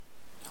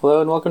Hello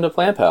and welcome to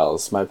Plant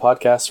Pals, my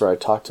podcast where I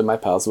talk to my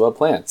pals about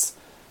plants.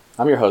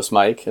 I'm your host,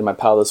 Mike, and my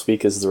pal this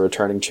week is the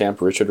returning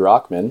champ, Richard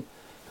Rockman,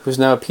 who's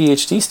now a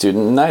PhD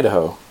student in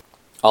Idaho.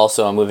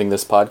 Also, I'm moving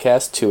this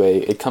podcast to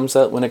a It Comes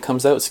Out When It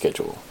Comes Out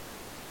schedule.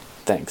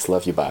 Thanks,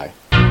 love you, bye.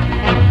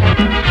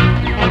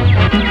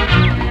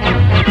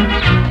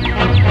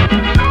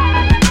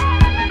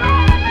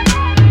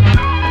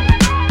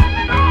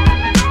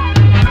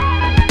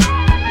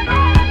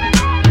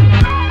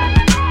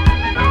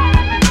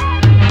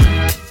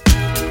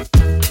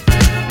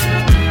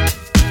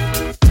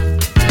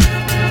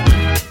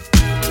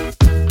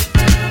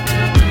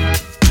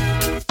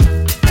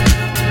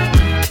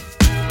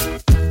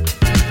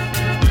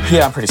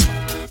 Yeah, I'm pretty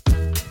smart.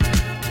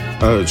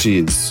 Oh,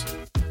 geez.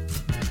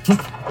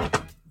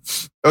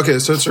 Okay,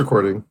 so it's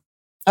recording.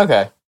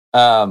 Okay.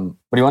 What do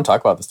you want to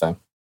talk about this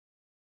time?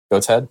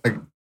 Goat's head?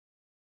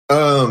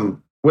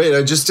 Wait,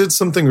 I just did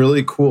something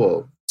really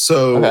cool.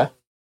 So,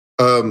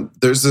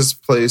 there's this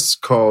place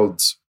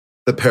called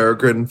the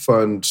Peregrine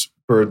Fund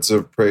Birds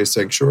of Prey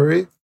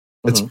Sanctuary.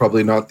 It's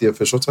probably not the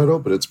official title,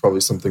 but it's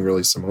probably something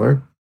really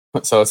similar.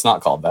 So it's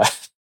not called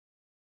that.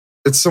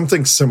 It's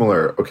something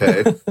similar,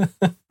 okay?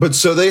 But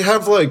so they've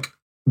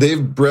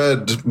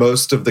bred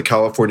most of the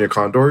California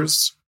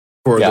condors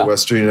for the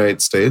Western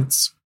United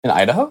States. In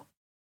Idaho?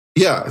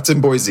 Yeah, it's in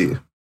Boise.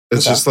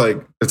 It's just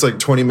it's like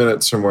 20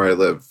 minutes from where I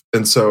live.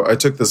 And so I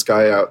took this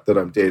guy out that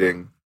I'm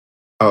dating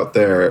out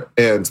there,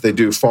 and they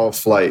do fall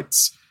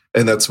flights.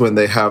 And that's when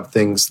they have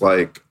things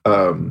like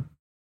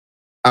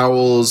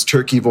owls,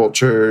 turkey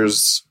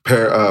vultures,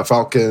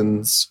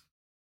 falcons,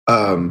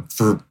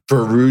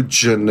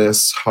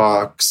 ferruginous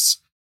hawks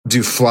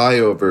do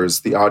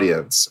flyovers the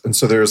audience. And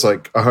so there's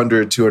like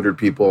 100, 200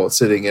 people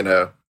sitting in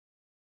a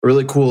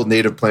really cool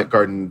native plant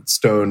garden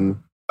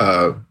stone,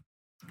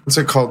 what's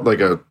it called? Like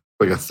a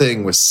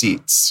thing with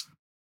seats.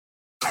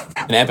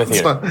 An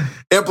amphitheater.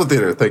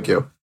 Amphitheater, thank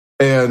you.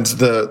 And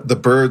the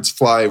birds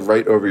fly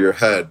right over your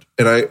head.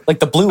 And like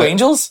the Blue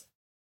Angels?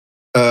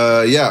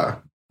 Yeah.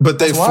 But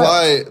they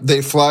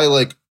fly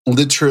like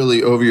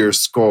literally over your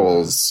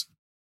skulls,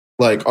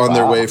 like on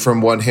their way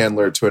from one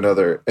handler to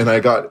another. And I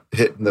got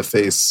hit in the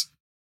face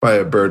by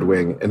a bird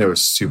wing, and it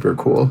was super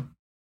cool.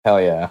 Hell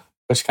yeah.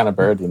 Which kind of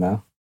bird, you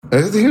know?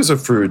 I think it was a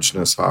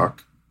ferruginous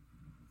hawk.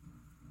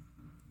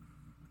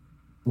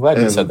 I'm glad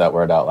you said that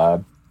word out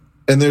loud.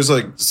 And there's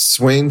like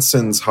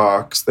Swainson's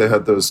hawks. They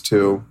had those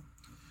too.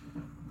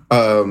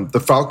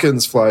 The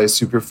falcons fly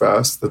super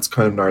fast. That's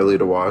kind of gnarly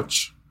to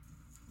watch.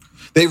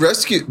 The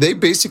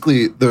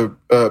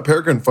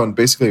Peregrine Fund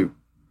basically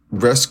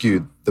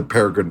rescued the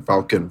peregrine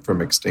falcon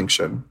from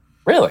extinction.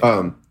 Really?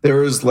 There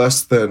was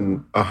less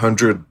than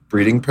 100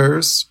 breeding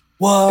pairs.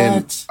 What?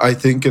 And I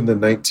think in the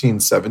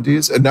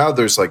 1970s. And now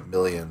there's like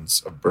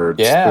millions of birds.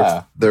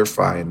 Yeah. They're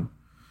fine.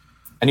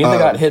 I knew they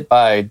got hit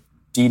by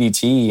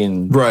DDT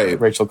and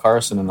Rachel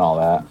Carson and all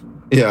that.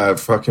 Yeah,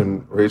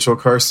 fucking Rachel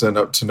Carson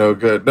up to no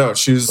good. No,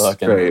 she's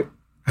great.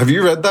 Have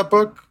you read that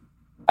book?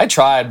 I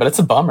tried, but it's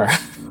a bummer.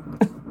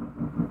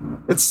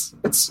 It's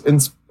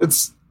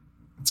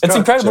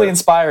incredibly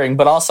inspiring,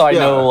 but also I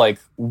know like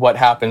what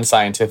happened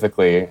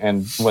scientifically,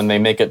 and when they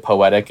make it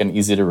poetic and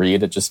easy to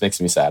read, it just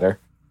makes me sadder.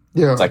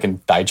 Yeah, so I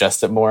can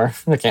digest it more.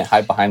 I can't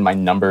hide behind my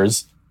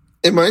numbers.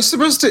 Am I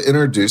supposed to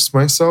introduce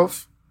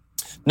myself?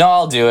 No,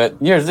 I'll do it.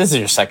 This is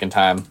your second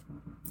time.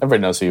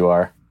 Everybody knows who you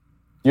are.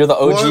 You're the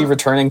OG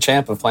returning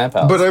champ of Plant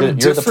Pals.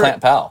 But you're the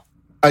Plant Pal.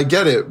 I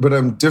get it, but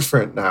I'm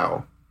different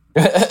now.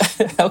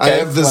 Okay. I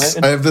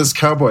have this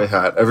cowboy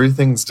hat.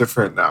 Everything's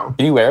different now.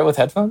 Can you wear it with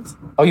headphones?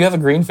 Oh, you have a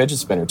green fidget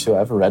spinner too. I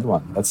have a red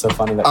one. That's so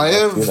funny that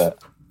you do that.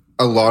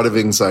 A lot of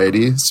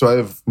anxiety, so I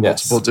have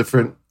multiple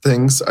different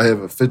things. I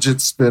have a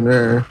fidget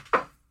spinner.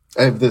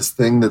 I have this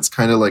thing that's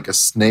kind of like a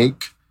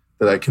snake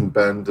that I can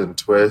bend and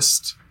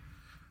twist.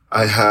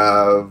 I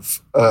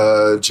have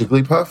a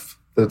Jigglypuff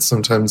that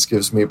sometimes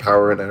gives me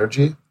power and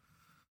energy.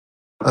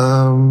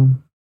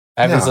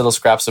 I have these little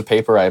scraps of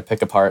paper I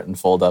pick apart and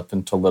fold up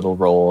into little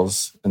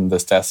rolls, and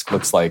this desk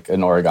looks like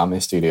an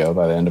origami studio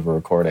by the end of a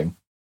recording.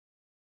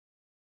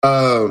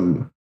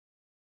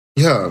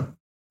 Yeah.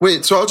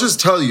 Wait, so I'll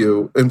just tell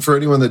you, and for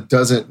anyone that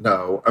doesn't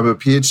know, I'm a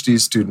PhD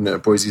student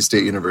at Boise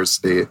State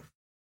University.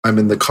 I'm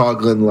in the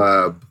Coughlin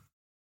lab,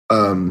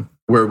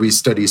 where we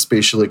study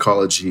spatial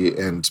ecology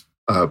and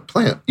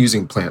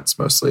using plants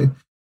mostly.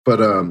 But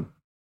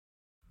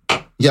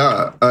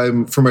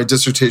for my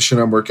dissertation,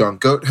 I'm working on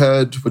goat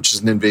head, which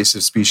is an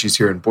invasive species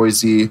here in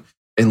Boise,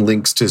 and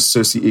links to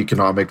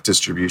socioeconomic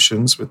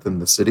distributions within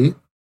the city.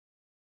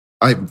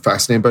 I'm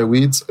fascinated by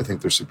weeds. I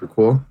think they're super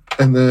cool.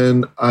 And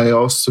then I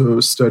also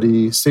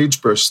study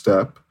sagebrush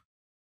steppe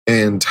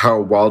and how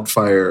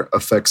wildfire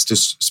affects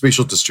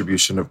spatial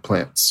distribution of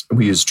plants. And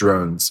we use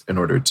drones in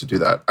order to do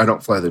that. I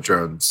don't fly the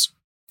drones.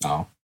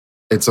 Oh.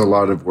 It's a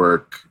lot of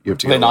work. You have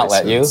to. Do they not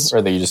let you,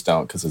 or they just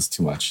don't because it's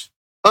too much?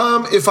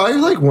 If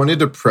I wanted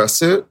to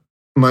press it,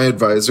 my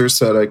advisor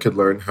said I could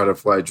learn how to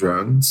fly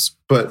drones,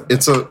 but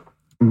it's a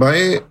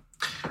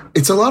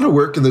lot of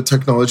work, and the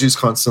technology is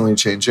constantly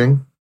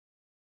changing.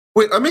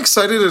 Wait, I'm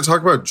excited to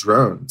talk about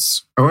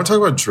drones. I want to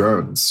talk about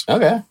drones.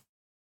 Okay.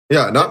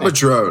 Yeah, not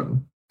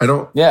Madrone. I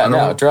don't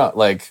drone,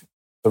 like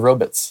the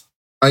robots.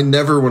 I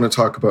never want to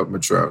talk about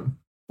Madrone.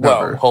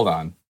 Whoa, hold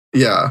on.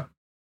 Yeah.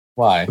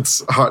 Why?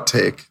 It's a hot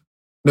take.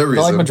 No reason. You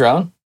don't like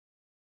Madrone?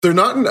 They're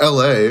not in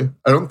LA.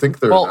 I don't think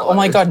they're in LA. Oh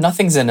my God,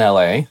 nothing's in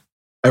LA.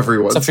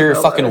 Everyone's except for your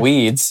fucking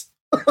weeds.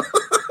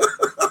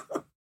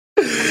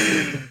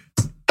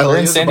 We're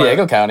in San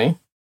Diego County.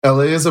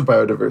 LA is a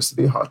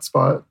biodiversity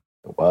hotspot.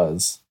 It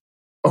was.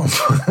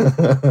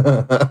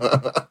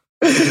 Oh.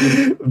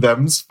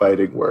 Them's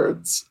fighting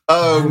words.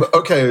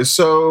 Okay,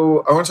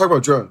 so I want to talk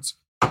about drones.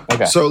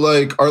 Okay. So,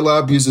 like, our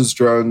lab uses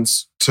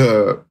drones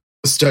to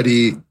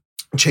study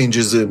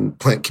changes in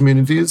plant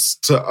communities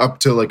to up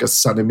to like a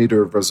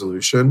centimeter of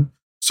resolution.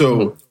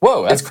 So,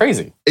 whoa, that's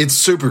crazy. It's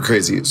super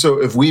crazy. So,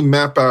 if we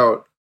map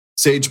out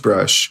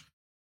sagebrush,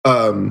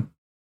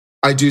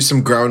 I do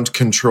some ground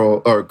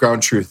control or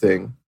ground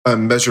truthing,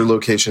 measure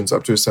locations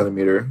up to a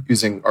centimeter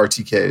using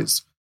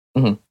RTKs,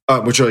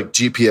 which are like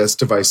GPS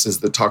devices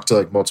that talk to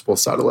like multiple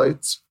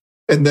satellites.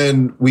 And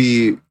then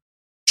we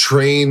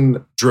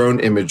train drone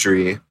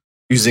imagery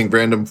using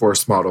random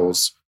forest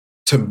models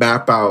to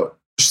map out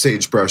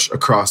sagebrush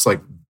across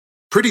like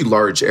pretty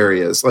large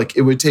areas. Like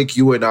it would take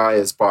you and I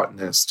as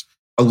botanists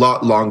a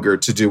lot longer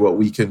to do what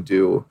we can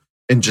do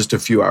in just a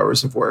few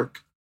hours of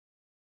work.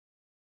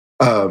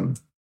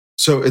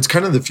 So it's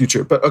kind of the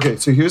future. But okay,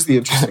 so here's the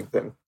interesting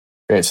thing.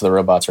 Great, so the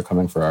robots are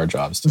coming for our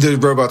jobs. The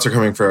robots are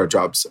coming for our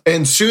jobs.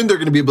 And soon they're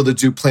going to be able to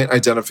do plant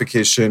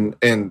identification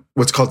and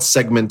what's called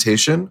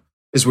segmentation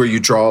is where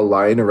you draw a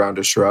line around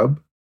a shrub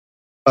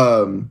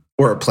or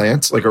a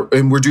plant.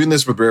 And we're doing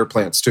this with rare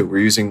plants too.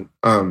 We're using,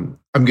 I'm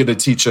going to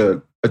teach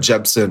a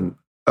Jebsen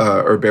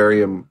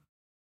herbarium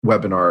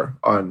webinar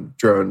on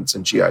drones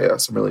and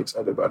GIS. I'm really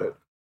excited about it.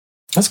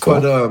 That's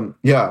cool.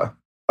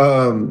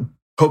 But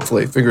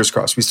hopefully, fingers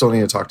crossed. We still need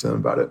to talk to them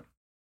about it.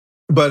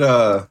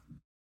 But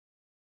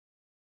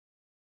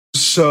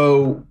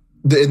so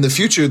in the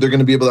future, they're going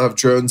to be able to have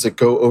drones that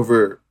go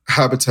over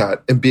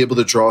habitat and be able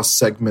to draw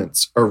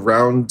segments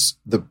around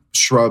the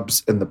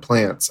shrubs and the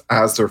plants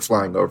as they're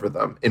flying over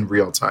them in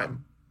real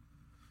time.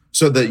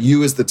 So that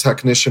you as the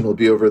technician will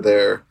be over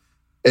there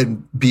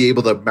and be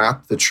able to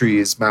map the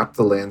trees, map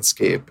the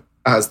landscape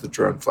as the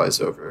drone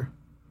flies over.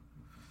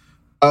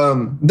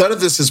 None of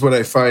this is what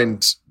I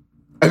find.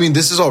 I mean,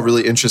 this is all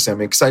really interesting.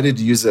 I'm excited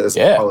to use it as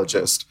an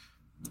ecologist.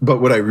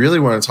 But what I really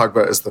want to talk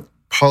about is the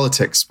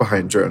politics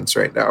behind drones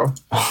right now.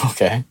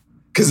 Okay.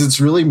 Because it's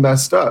really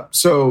messed up.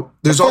 So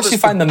there's all this. You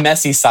find the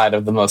messy side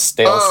of the most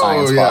stale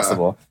science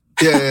possible.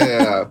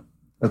 Yeah.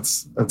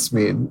 That's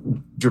me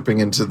dripping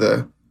into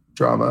the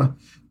drama.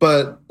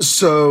 But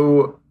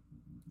so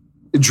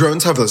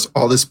drones have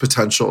all this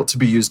potential to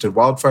be used in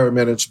wildfire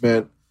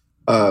management,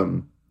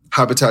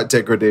 habitat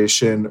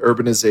degradation,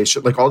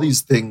 urbanization, like all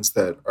these things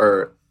that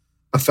are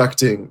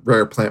affecting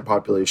rare plant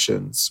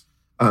populations,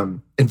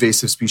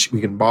 invasive species.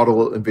 We can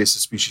model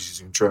invasive species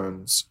using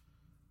drones.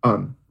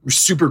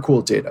 Super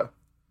cool data.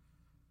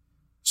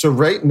 So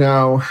right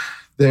now,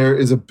 there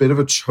is a bit of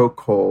a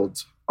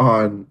chokehold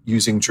on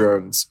using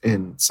drones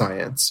in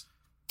science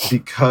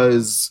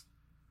because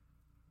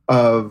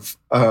of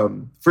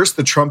first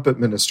the Trump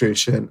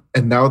administration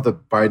and now the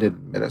Biden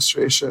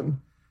administration,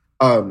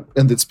 and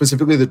that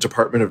specifically the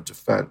Department of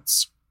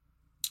Defense.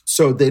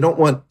 So they don't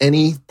want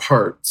any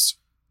parts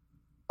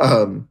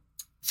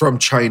from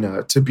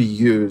China to be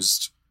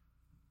used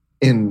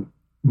in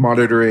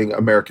monitoring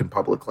American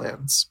public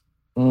lands.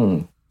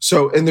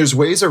 So, and there's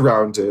ways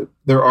around it.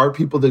 There are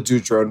people that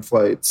do drone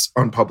flights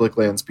on public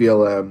lands,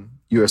 BLM,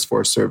 U.S.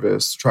 Forest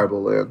Service,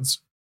 tribal lands.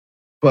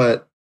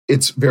 But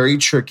it's very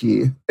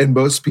tricky. And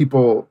most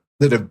people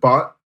that have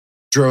bought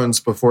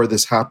drones before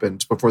this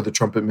happened, before the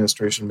Trump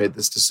administration made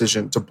this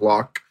decision to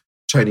block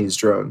Chinese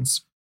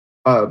drones,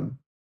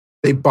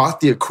 they bought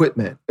the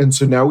equipment. And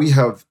so now we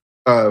have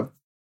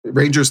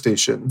ranger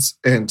stations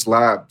and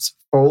labs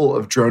full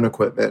of drone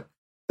equipment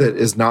that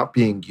is not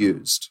being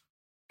used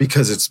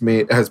because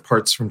it has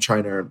parts from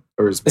China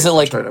or is it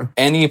like China.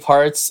 Any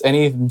parts,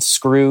 any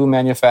screw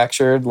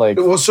manufactured?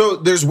 Well, so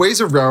there's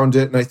ways around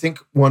it. And I think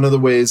one of the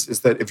ways is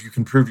that if you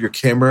can prove your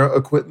camera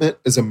equipment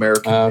is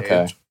American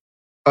made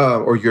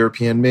or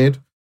European made.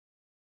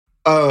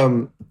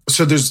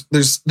 So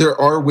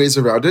there are ways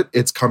around it.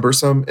 It's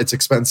cumbersome. It's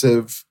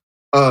expensive.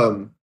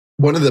 One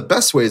of the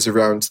best ways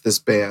around this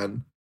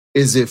ban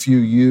is if you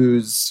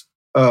use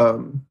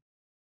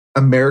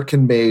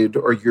American-made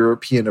or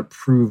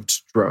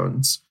European-approved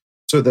drones.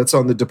 So that's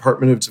on the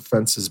Department of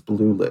Defense's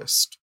blue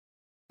list.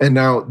 And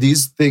now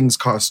these things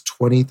cost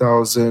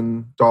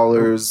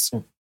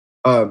 $20,000.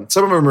 Some of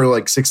them are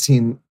like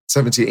 $16,000,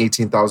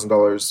 $17,000,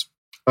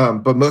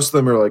 $18,000. But most of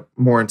them are like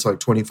more into like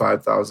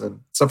 $25,000,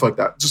 stuff like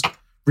that. Just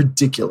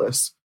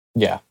ridiculous.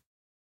 Yeah.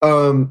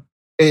 And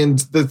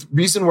the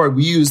reason why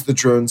we use the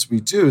drones we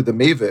do, the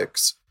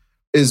Mavics,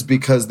 is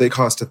because they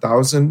cost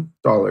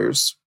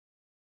 $1,000.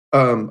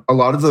 A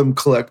lot of them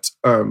collect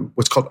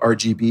what's called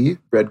RGB,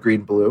 red,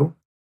 green, blue.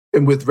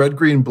 And with red,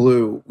 green,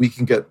 blue, we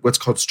can get what's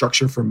called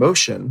structure for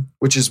motion,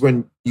 which is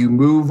when you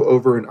move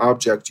over an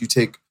object, you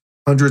take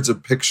hundreds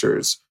of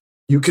pictures.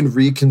 You can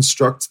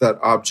reconstruct that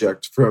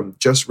object from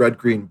just red,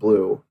 green,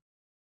 blue,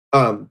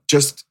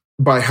 just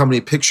by how many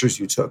pictures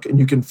you took. And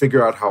you can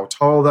figure out how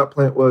tall that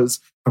plant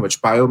was, how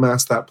much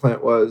biomass that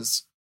plant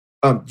was.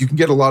 You can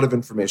get a lot of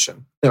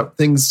information. Now,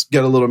 things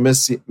get a little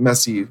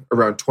messy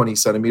around 20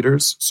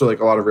 centimeters. So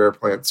like a lot of rare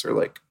plants are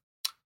like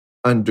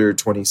under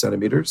 20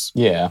 centimeters.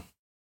 Yeah.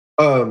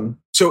 But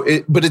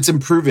it's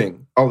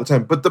improving all the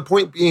time. But the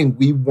point being,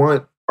 we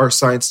want our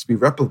science to be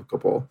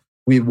replicable.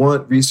 We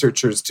want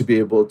researchers to be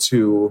able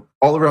to,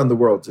 all around the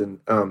world,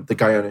 in the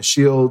Guyana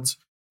Shield,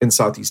 in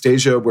Southeast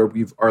Asia, where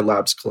our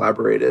labs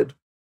collaborated,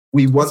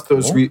 we want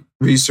those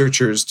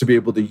researchers to be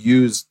able to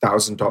use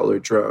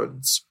 $1,000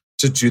 drones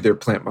to do their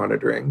plant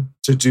monitoring,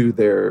 to do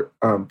their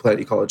plant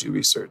ecology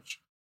research.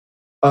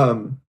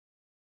 And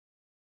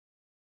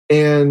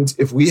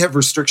if we have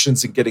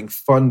restrictions in getting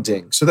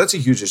funding, so that's a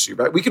huge issue,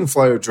 right? We can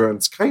fly our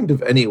drones kind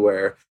of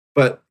anywhere,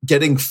 but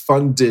getting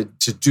funded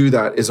to do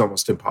that is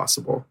almost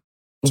impossible.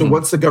 So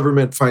once the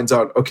government finds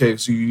out, okay,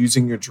 so you're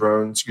using your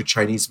drones, your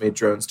Chinese-made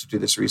drones to do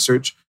this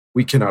research,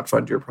 we cannot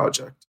fund your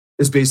project,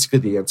 is basically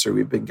the answer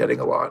we've been getting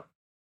a lot.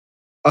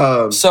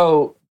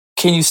 So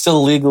can you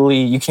still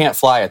legally, you can't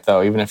fly it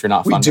though, even if you're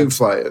not funded? We do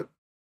fly it.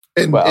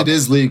 And it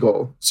is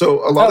legal.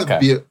 So a lot of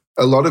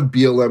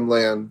BLM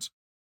land,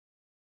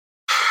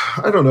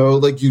 I don't know,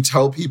 like you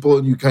tell people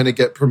and you kind of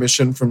get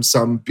permission from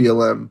some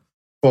BLM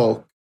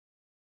folk.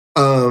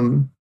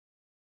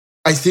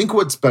 I think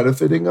what's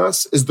benefiting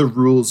us is the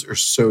rules are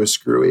so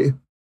screwy.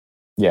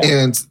 Yeah.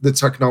 And the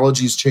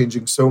technology is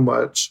changing so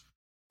much.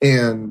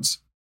 And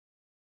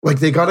like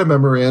they got a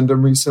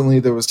memorandum recently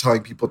that was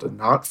telling people to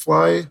not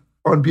fly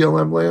on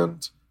BLM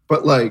land.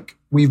 But like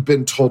we've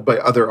been told by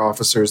other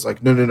officers,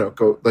 like, no,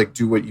 go like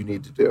do what you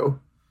need to do.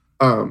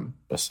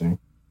 Interesting.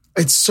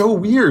 It's so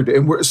weird.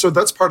 And so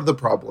that's part of the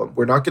problem.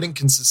 We're not getting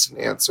consistent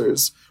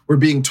answers. We're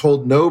being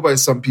told no by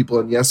some people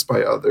and yes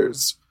by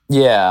others.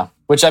 Yeah.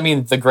 Which, I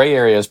mean, the gray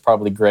area is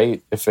probably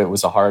great if it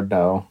was a hard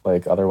no.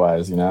 Like,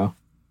 otherwise, you know,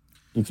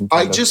 you can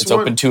it's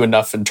open to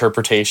enough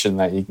interpretation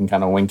that you can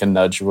kind of wink and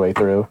nudge your way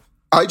through.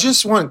 I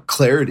just want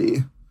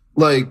clarity.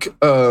 Like,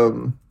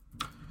 so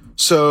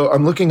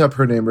I'm looking up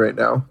her name right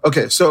now.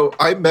 Okay, so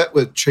I met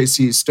with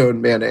Tracy Stone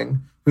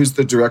Manning, who's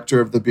the director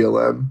of the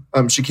BLM.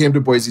 She came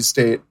to Boise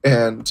State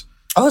and...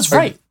 Oh, that's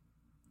right.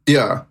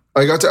 I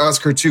got to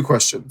ask her 2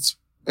 questions.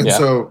 And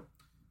so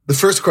the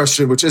first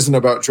question, which isn't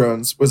about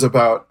drones, was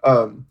about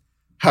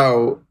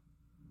how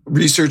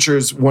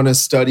researchers want to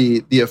study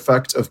the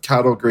effect of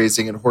cattle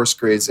grazing and horse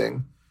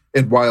grazing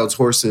and wild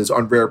horses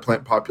on rare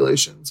plant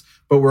populations.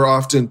 But we're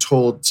often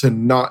told to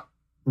not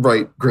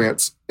write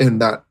grants in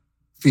that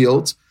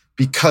field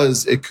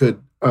because it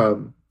could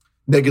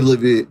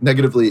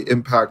negatively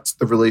impact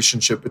the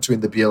relationship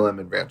between the BLM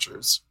and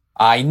ranchers.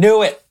 I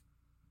knew it.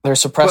 They're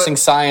suppressing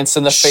science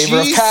in the favor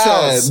of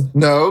cows. Said,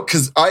 no,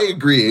 because I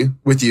agree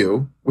with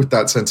you with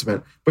that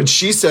sentiment. But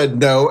she said,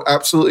 no,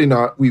 absolutely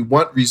not. We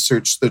want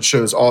research that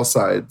shows all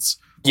sides.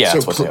 Yeah,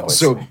 that's what they always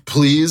say.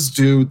 Please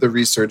do the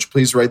research.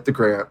 Please write the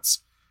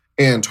grants.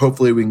 And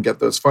hopefully we can get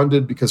those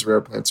funded because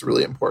rare plants are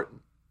really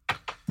important.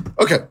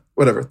 Okay,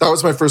 whatever. That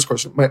was my first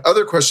question. My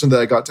other question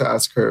that I got to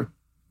ask her,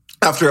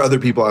 after other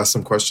people asked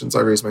some questions,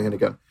 I raised my hand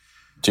again.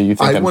 Do you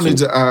think I wanted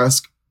to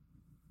ask...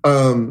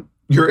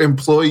 your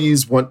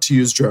employees want to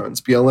use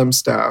drones, BLM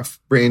staff,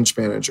 range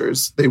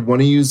managers. They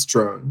want to use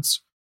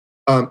drones.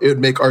 It would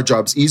make our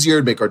jobs easier,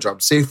 it'd make our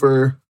jobs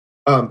safer.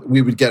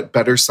 We would get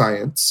better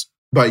science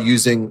by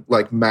using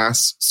like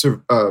mass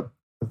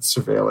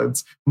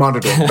surveillance,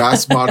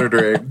 mass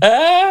monitoring.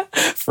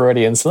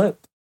 Freudian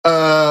slip.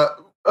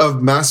 Of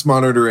mass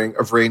monitoring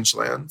of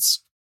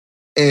rangelands.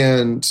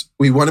 And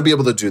we want to be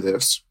able to do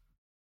this.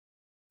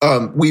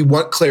 We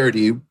want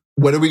clarity.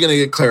 When are we going to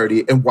get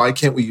clarity? And why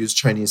can't we use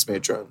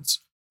Chinese-made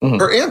drones? Mm-hmm.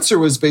 Her answer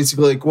was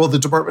basically like, well, the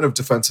Department of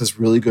Defense has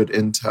really good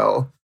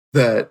intel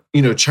that,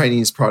 you know,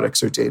 Chinese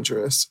products are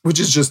dangerous, which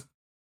is just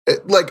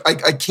like,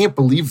 I can't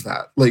believe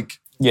that. Like,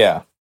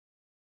 yeah,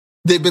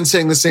 they've been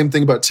saying the same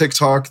thing about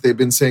TikTok. They've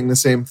been saying the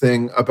same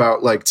thing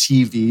about like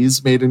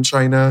TVs made in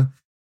China.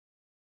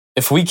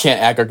 If we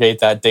can't aggregate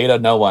that data,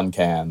 no one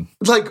can.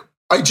 Like,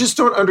 I just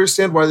don't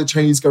understand why the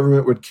Chinese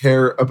government would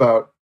care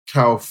about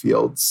cow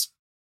fields.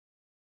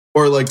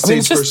 Or like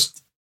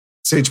sagebrush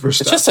stuff.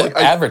 It's just like,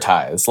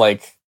 advertise,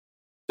 like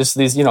just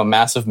these, you know,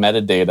 massive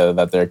metadata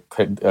that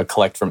they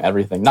collect from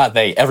everything. Not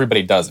they,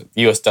 everybody does it.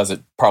 The US does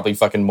it probably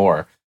fucking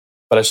more.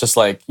 But it's just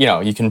like, you know,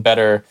 you can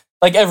better,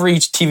 like every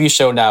TV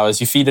show now is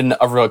you feed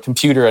a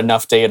computer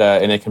enough data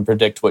and it can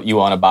predict what you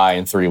want to buy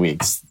in 3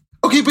 weeks.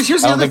 Okay, but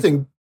here's the other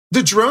thing.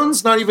 The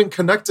drone's not even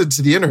connected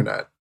to the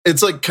internet.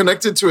 It's like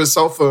connected to a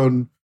cell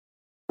phone,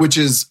 which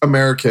is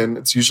American.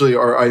 It's usually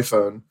our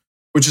iPhone,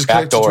 which is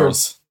connected to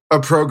a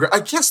program.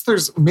 I guess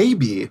there's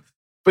maybe,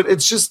 but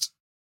it's just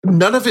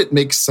none of it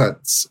makes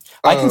sense.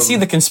 I can see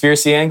the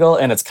conspiracy angle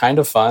and it's kind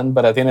of fun,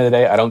 but at the end of the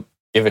day, I don't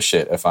give a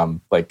shit if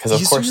I'm like, because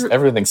of course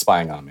everything's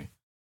spying on me.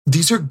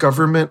 these are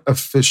government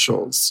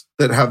officials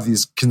that have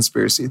these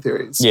conspiracy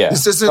theories. Yeah.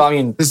 This isn't, well, I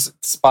mean,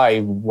 spy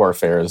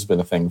warfare has been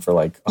a thing for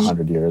like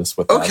 100 years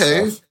with that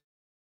stuff.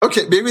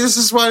 Okay, maybe this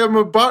is why I'm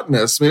a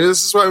botanist. Maybe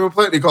this is why I'm a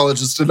plant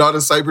ecologist and not a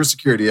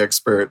cybersecurity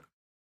expert.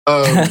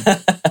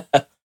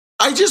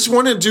 I just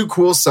want to do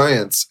cool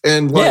science.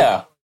 And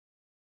I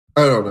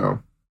don't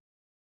know.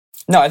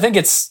 No, I think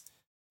it's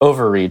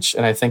overreach.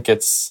 And I think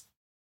it's,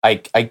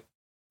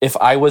 if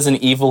I was an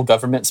evil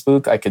government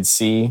spook, I could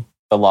see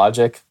the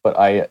logic, but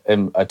I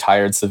am a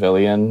tired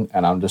civilian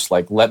and I'm just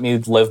like, let me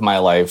live my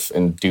life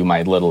and do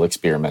my little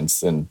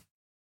experiments. And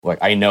like,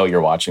 I know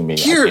you're watching me.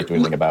 Here, I can't do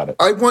anything about it.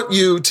 I'm going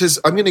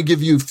to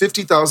give you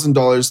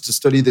 $50,000 to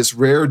study this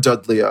rare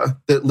Dudleya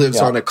that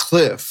lives on a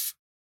cliff.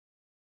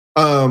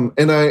 And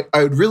I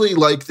would really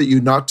like that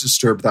you not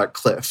disturb that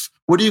cliff.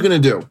 What are you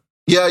going to do?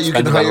 Yeah, you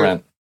can hire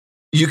rent.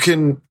 You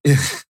can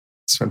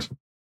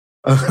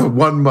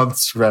 1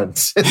 month's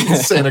rent in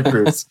Santa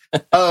Cruz.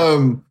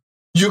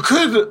 You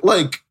could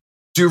like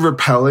do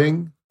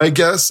rappelling, I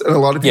guess, and a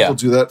lot of people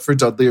do that for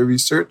Dudleya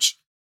research.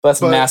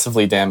 That's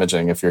massively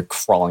damaging if you're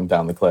crawling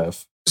down the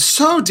cliff.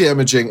 So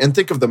damaging. And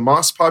think of the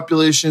moss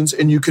populations,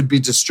 and you could be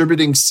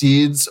distributing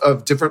seeds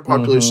of different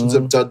populations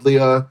of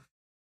Dudleya.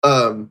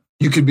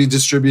 You could be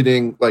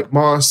distributing like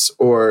moss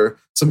or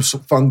some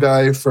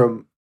fungi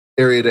from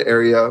area to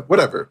area,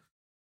 whatever.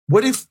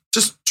 What if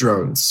just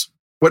drones?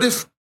 What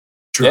if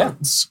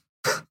drones?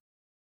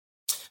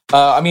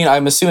 I mean,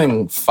 I'm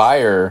assuming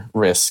fire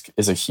risk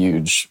is a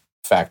huge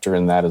factor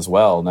in that as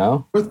well,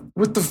 no?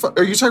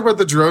 Are you talking about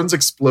the drones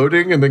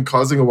exploding and then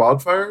causing a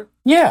wildfire?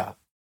 Yeah.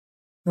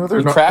 No, they're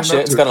you not. Crash it.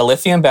 It's got a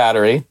lithium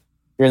battery.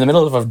 You're in the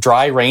middle of a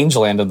dry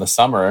rangeland in the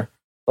summer.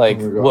 Like,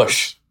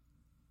 whoosh.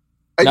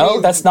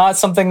 That's not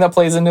something that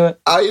plays into it.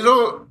 I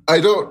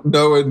don't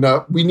know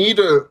enough. We need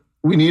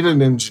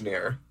an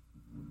engineer.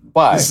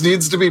 Why? This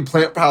needs to be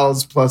Plant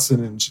Pals plus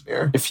an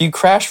engineer. If you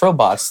crash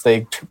robots,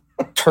 they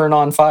turn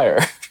on fire.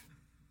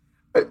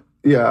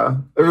 Yeah,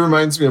 it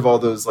reminds me of all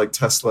those like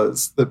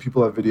Teslas that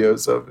people have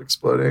videos of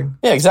exploding.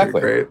 Yeah, exactly.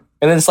 Great.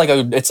 And it's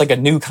like a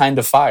new kind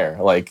of fire,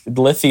 like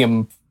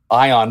lithium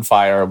ion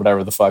fire or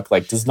whatever the fuck.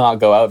 Like, does not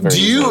go out very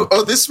easily.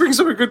 Oh, this brings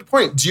up a good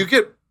point. Do you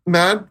get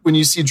mad when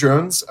you see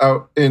drones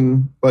out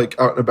and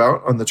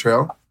about on the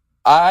trail?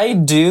 I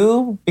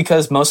do,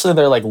 because mostly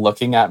they're like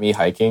looking at me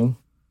hiking.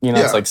 You know,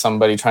 it's like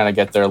somebody trying to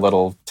get their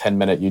little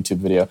 10-minute YouTube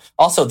video.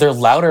 Also, they're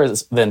louder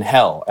than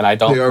hell, and I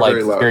don't like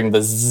hearing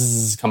the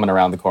zzz coming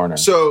around the corner.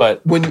 So,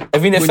 but I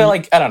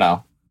don't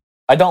know.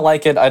 I don't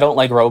like it. I don't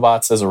like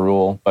robots as a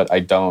rule, but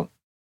I don't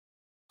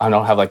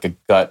have like a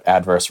gut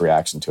adverse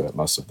reaction to it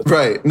most of the time.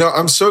 Right. No,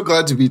 I'm so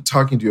glad to be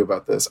talking to you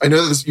about this. I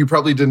know you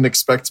probably didn't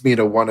expect me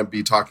to want to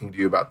be talking to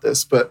you about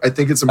this, but I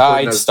think it's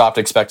important. I stopped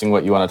expecting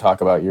what you want to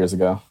talk about years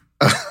ago.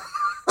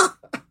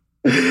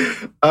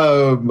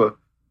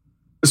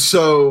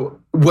 So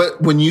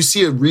when you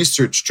see a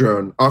research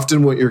drone,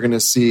 often what you're going to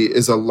see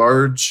is a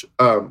large,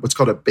 what's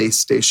called a base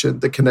station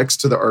that connects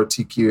to the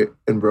RTQ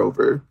and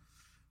rover.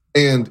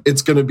 And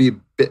it's going to be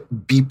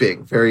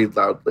beeping very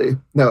loudly.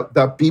 Now,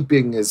 that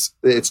beeping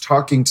it's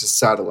talking to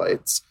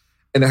satellites,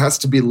 and it has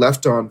to be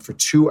left on for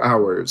 2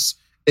 hours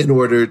in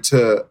order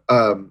to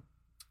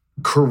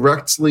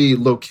correctly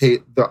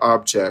locate the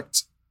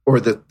object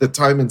or the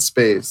time and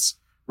space,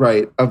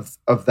 right,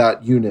 of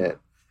that unit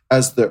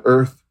as the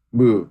Earth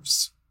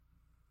moves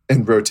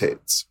and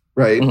rotates,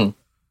 right? Mm-hmm.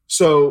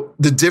 So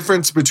the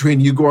difference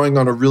between you going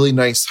on a really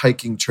nice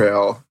hiking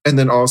trail and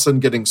then all of a sudden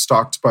getting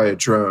stalked by a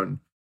drone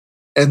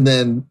and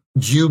then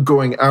you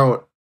going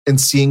out and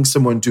seeing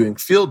someone doing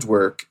field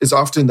work is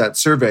often that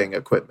surveying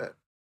equipment.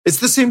 It's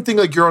the same thing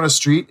like you're on a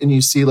street and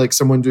you see like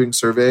someone doing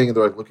surveying and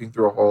they're like looking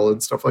through a hole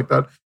and stuff like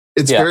that.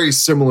 It's very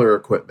similar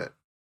equipment.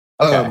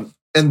 Okay.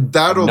 And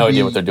that'll no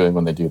idea what they're doing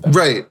when they do that.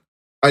 Right.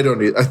 I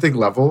think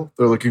level.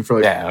 They're looking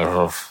for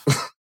like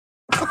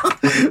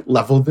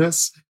level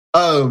this.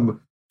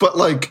 But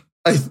like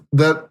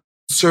that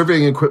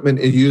surveying equipment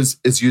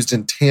is used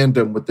in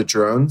tandem with the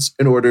drones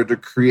in order to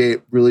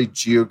create really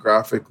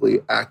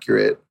geographically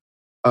accurate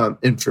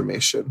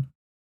information.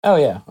 Oh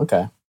yeah,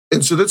 okay.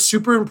 And so that's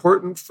super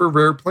important for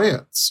rare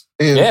plants.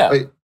 And no,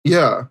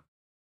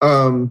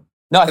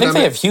 I think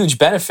they have huge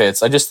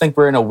benefits. I just think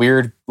we're in a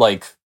weird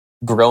like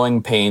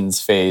growing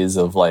pains phase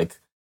of like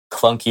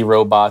clunky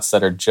robots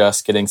that are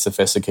just getting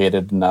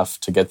sophisticated enough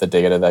to get the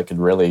data that could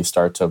really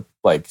start to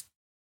like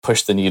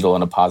push the needle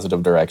in a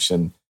positive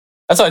direction.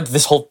 That's why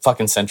this whole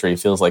fucking century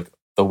feels like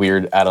the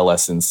weird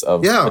adolescence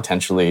of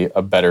potentially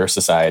a better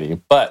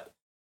society. But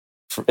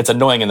it's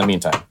annoying in the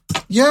meantime.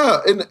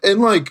 Yeah,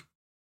 and like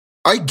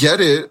I get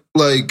it.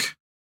 Like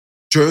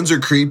drones are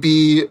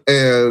creepy,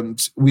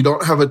 and we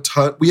have a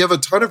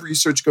ton of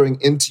research going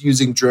into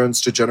using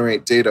drones to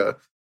generate data,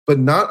 but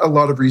not a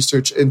lot of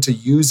research into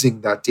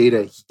using that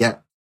data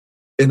yet.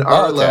 In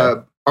our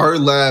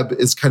lab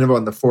is kind of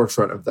on the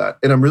forefront of that.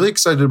 And I'm really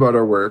excited about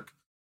our work.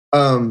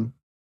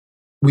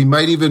 We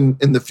might even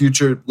in the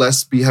future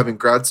less be having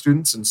grad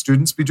students and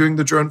students be doing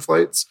the drone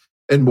flights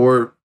and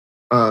more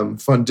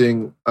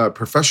funding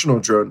professional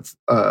drone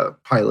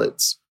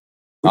pilots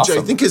which Awesome.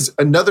 I think is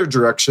another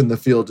direction the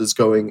field is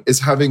going,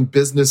 is having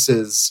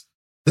businesses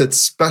that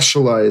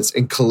specialize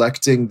in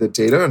collecting the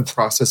data and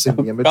processing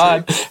the imagery.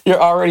 God,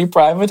 you're already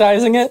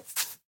privatizing it?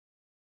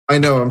 I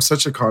know, I'm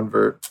such a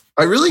convert.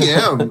 I really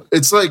am.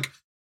 It's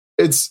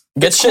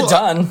Get shit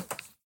done.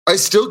 I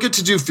still get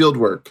to do field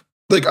work.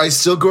 Like, I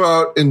still go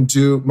out and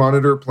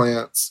monitor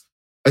plants.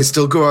 I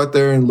still go out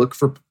there and look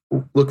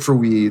for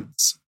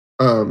weeds.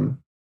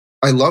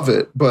 I love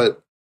it,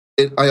 but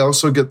I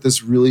also get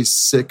this really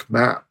sick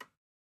map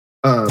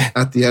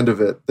at the end of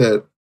it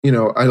that,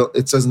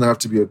 it doesn't have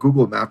to be a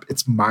Google map.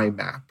 It's my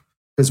map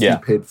because we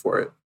paid for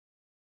it.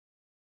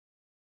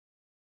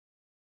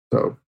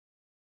 So,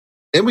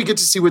 and we get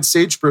to see what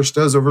sagebrush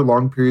does over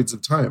long periods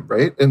of time,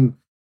 right? And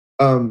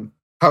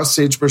how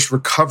sagebrush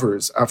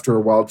recovers after a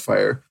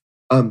wildfire.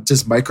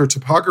 Does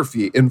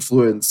microtopography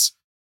influence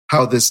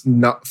how this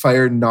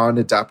fire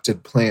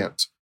non-adapted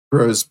plant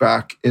grows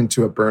back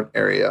into a burnt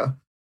area?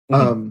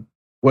 Mm-hmm.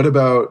 What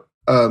about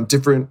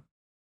different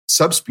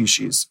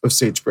subspecies of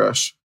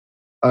sagebrush,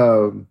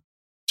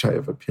 which I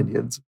have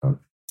opinions about?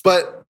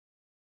 But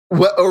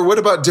what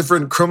about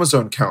different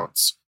chromosome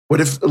counts?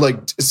 What if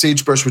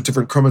sagebrush with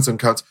different chromosome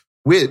counts,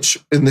 which,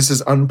 and this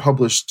is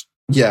unpublished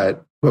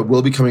yet, but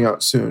will be coming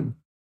out soon,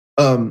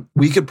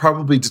 we could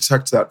probably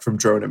detect that from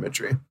drone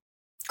imagery.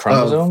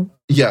 Chromosome?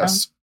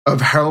 Yes. Of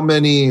how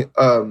many,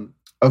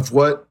 of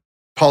what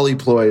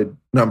polyploid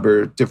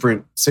number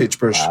different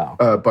sagebrush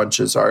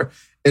bunches are.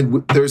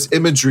 And there's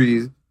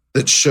imagery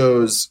that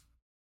shows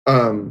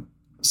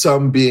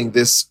some being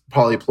this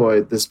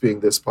polyploid, this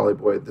being this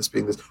polyploid, this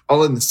being this,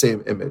 all in the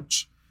same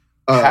image.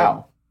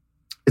 How?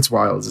 It's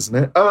wild, isn't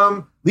it?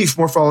 Leaf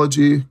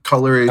morphology,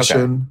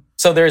 coloration. Okay.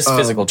 So there's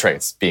physical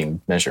traits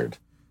being measured.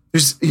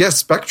 There's,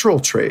 spectral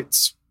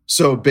traits.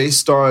 So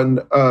based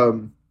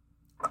on,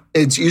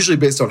 it's usually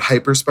based on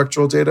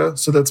hyperspectral data.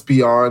 So that's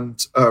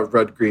beyond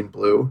red, green,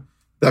 blue.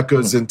 That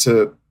goes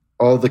into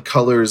all the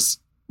colors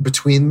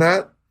between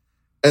that.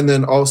 And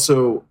then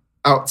also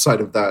outside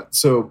of that.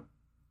 So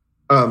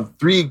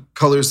 3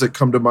 colors that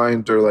come to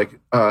mind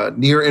are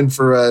near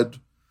infrared.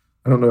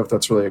 I don't know if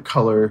that's really a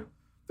color.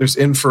 There's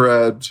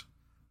infrared.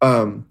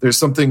 There's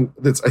something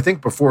that's, I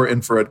think, before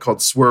infrared called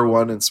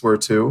SWIR1 and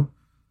SWIR2.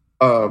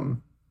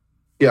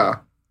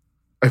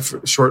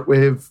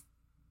 Shortwave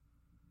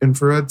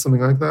infrared,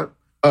 something like that.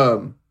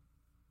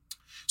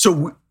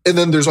 So, and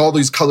then there's all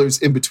these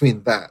colors in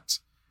between that.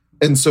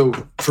 And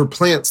so for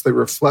plants, they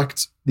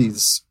reflect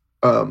these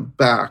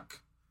back,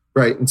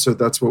 right? And so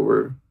that's what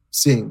we're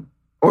seeing.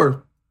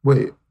 Or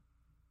wait,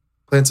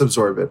 plants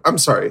absorb it. I'm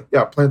sorry.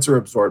 Yeah, plants are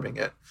absorbing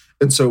it.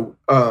 And so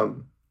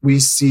we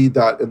see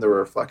that in the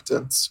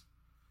reflectance.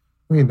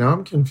 Wait, now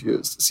I'm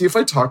confused. See, if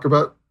I talk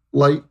about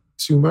light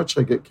too much,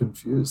 I get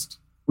confused.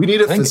 We need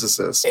a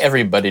physicist.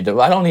 Everybody does.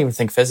 I don't even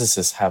think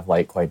physicists have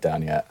light quite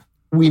down yet.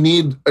 We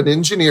need an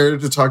engineer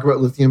to talk about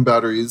lithium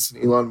batteries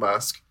and Elon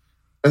Musk.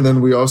 And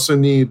then we also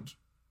need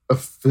a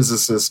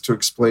physicist to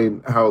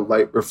explain how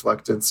light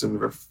reflectance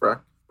and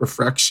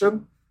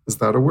refraction, is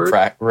that a word?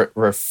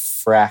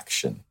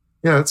 Refraction.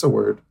 Yeah, it's a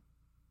word.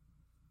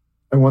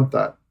 I want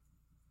that.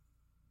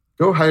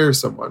 Go hire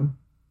someone.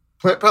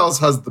 Plant Pals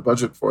has the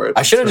budget for it.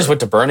 I should have just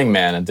went to Burning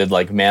Man and did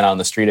man on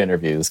the street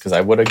interviews, because I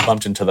would have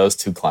bumped into those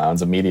 2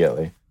 clowns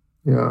immediately.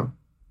 Yeah.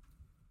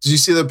 Did you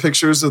see the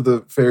pictures of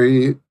the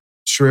fairy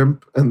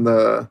shrimp and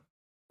the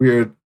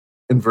weird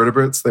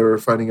invertebrates they were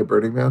finding at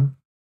Burning Man?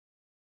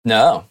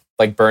 No.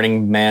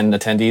 Burning Man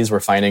attendees were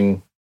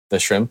finding the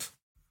shrimp?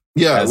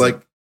 Yeah,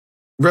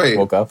 right.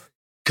 Woke up.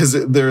 Because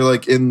they're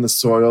in the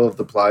soil of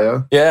the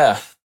playa. Yeah.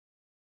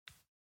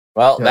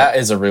 Well, that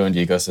is a ruined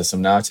ecosystem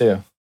now,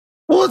 too.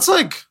 Well, it's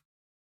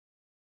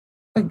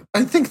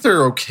I think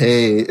they're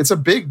okay. It's a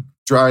big,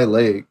 dry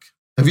lake.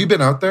 Have you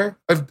been out there?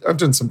 I've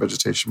done some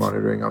vegetation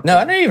monitoring out there. No,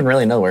 I don't even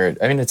really know where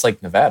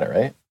it's Nevada,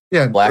 right?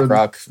 Yeah. Black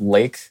Rock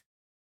Lake.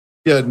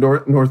 Yeah,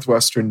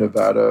 northwestern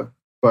Nevada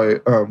by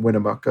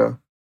Winnemucca.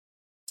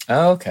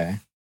 Oh, okay.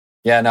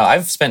 Yeah, no,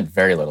 I've spent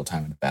very little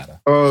time in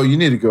Nevada. Oh, you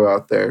need to go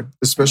out there,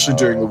 especially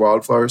during the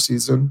wildflower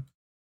season.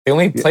 The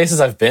only places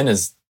I've been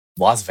is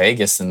Las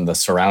Vegas and the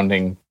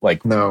surrounding,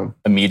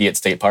 immediate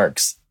state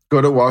parks.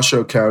 Go to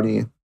Washoe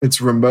County. It's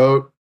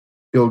remote.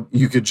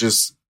 You could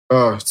just,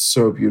 it's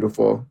so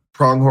beautiful.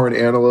 Pronghorn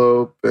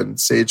antelope and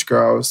sage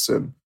grouse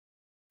and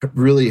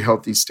really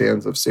healthy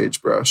stands of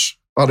sagebrush.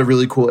 A lot of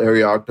really cool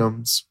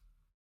Eriogonums.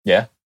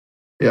 Yeah.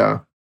 Yeah.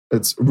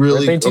 It's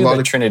really they do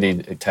the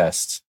Trinity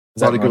test.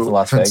 Is that north of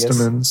Las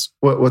Vegas?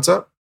 What's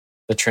up?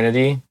 The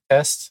Trinity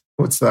test?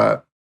 What's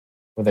that?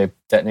 Where they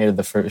detonated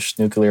the first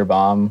nuclear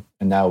bomb,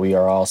 and now we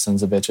are all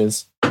sons of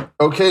bitches.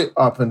 Okay,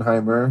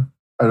 Oppenheimer.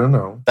 I don't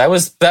know. That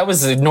was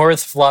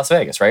north Las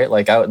Vegas,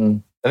 right? Out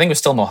in, I think it was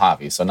still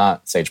Mojave, so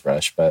not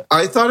sagebrush, but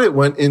I thought it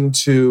went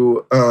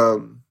into. I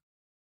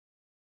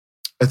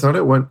thought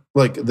it went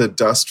the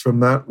dust from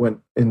that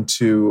went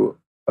into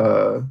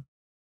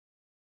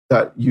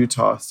that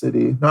Utah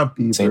city, not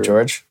Beaver. St.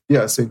 George?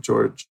 Yeah, St.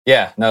 George.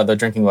 Yeah, no, the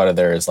drinking water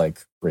there is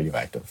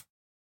radioactive.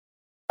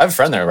 I have a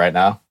friend there right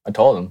now. I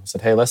told him, I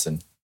said, hey,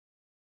 listen,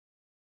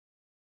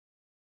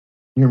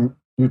 You're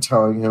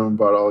telling him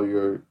about all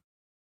your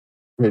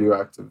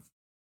radioactive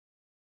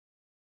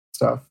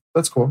stuff.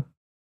 That's cool.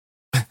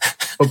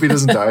 Hope he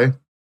doesn't die.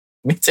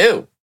 Me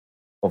too.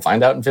 We'll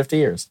find out in 50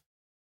 years.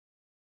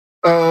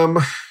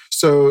 Goat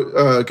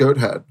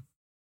head.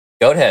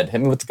 Goat head.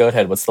 Hit me with the goat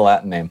head. What's the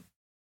Latin name?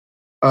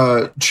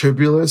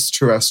 Tribulus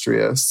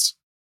terrestrius.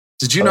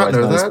 Did you not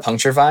know that?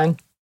 Puncture vine?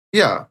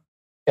 Yeah.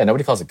 Yeah,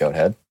 nobody calls it goat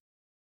head.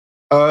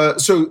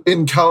 So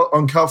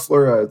on Cal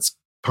Flora, it's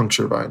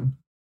puncture vine.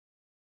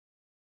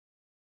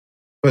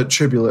 But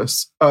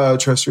tribulus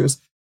terrestrius.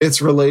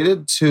 It's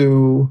related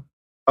to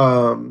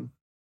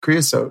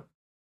creosote.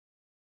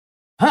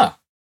 Huh.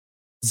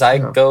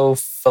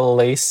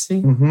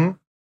 Zygophyllaceae? Mm-hmm.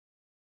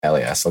 Hell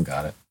yeah, I still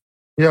got it.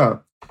 Yeah.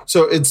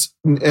 So it's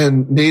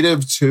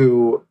native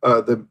to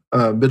the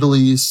Middle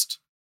East,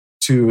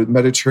 to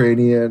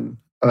Mediterranean,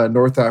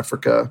 North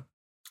Africa.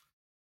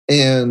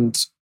 And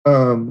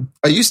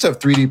I used to have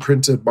 3D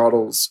printed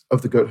models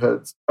of the goat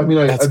heads. I mean,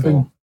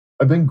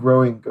 I've been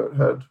growing goat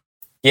head.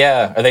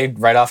 Yeah. Are they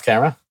right off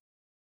camera?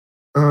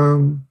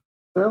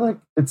 They're like,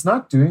 it's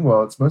not doing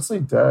well. It's mostly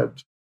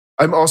dead.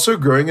 I'm also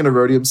growing an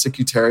Erodium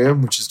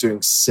secutarium, which is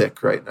doing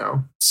sick right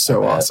now.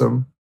 So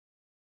awesome.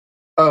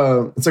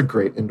 It's a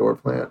great indoor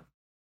plant.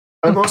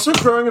 I'm also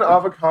growing an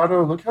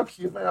avocado. Look how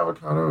cute my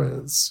avocado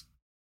is.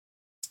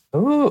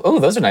 Ooh,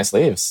 those are nice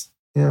leaves.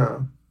 Yeah.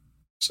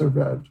 So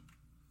good.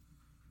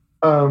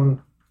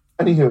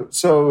 Anywho,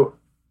 so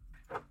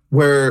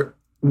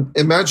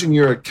imagine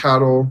you're a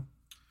cattle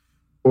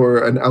or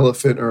an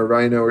elephant or a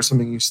rhino or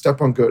something, you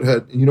step on goat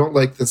head and you don't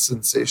like the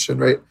sensation,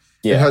 right?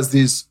 Yeah. It has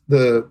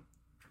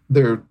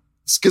they're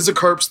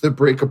schizocarps that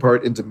break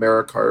apart into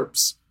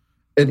mericarps.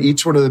 And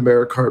each one of the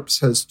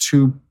mericarps has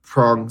 2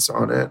 prongs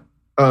on it.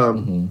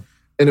 And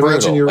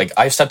imagine you're like,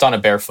 I stepped on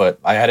it barefoot.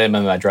 I had him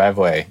in my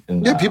driveway.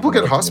 People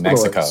get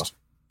hospitalized. Mexico.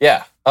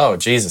 Yeah. Oh,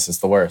 Jesus, it's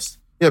the worst.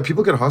 Yeah,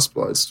 people get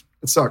hospitalized.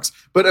 It sucks.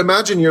 But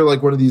imagine you're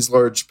like one of these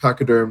large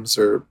pachyderms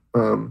or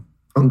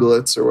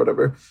ungulates or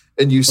whatever,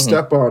 and you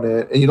step on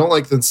it and you don't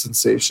like the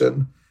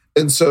sensation.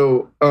 And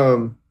so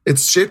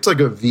it's shaped like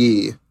a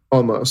V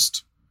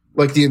almost,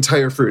 like the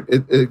entire fruit.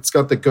 It's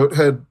got the goat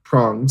head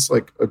prongs,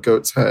 like a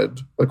goat's head,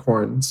 like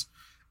horns.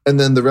 And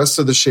then the rest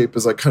of the shape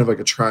is like kind of like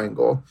a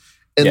triangle.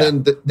 And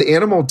then the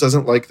animal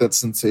doesn't like that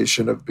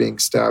sensation of being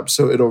stabbed.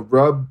 So it'll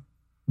rub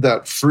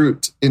that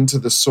fruit into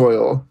the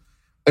soil.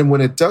 And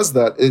when it does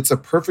that, it's a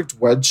perfect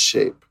wedge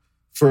shape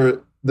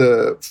for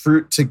the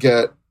fruit to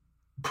get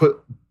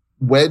put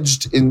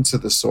wedged into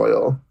the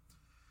soil.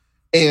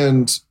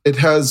 And it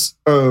has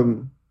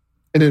an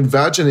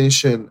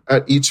invagination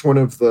at each one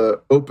of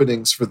the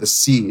openings for the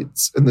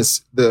seeds. And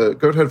the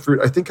goat head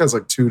fruit, I think, has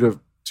like 2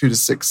 to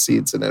 6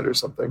 seeds in it or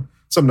something,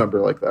 some number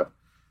like that.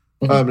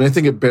 And I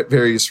think it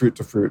varies fruit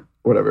to fruit,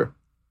 whatever.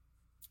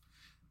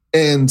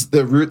 And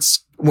the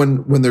roots,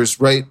 when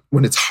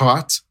it's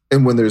hot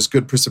and when there's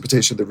good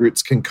precipitation, the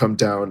roots can come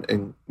down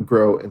and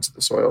grow into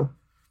the soil.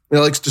 And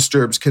it likes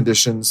disturbed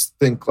conditions.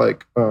 Think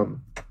like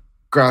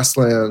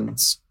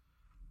grasslands,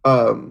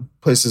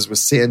 places with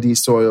sandy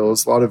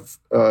soils, not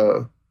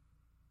a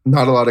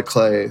lot of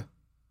clay.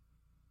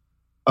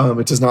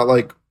 It does not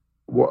like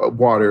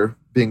water,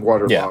 being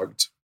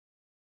waterlogged.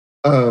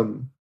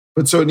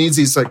 But so it needs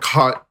these like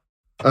hot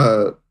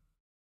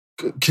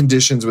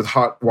conditions with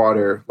hot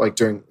water, like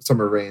during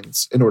summer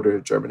rains, in order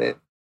to germinate.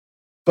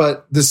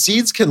 But the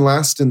seeds can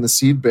last in the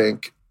seed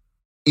bank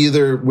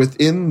either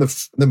within the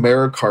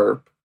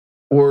mericarp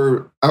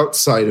or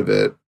outside of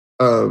it.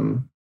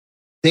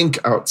 Think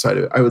outside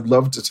of it. I would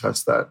love to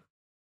test that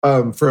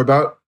for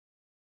about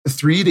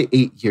 3 to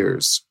 8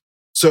 years.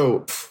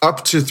 So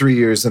up to 3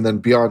 years and then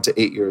beyond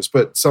to 8 years.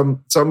 But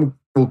some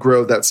will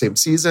grow that same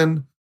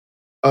season.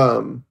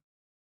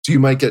 So you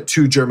might get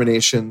 2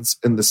 germinations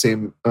in the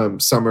same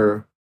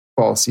summer,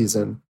 fall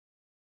season.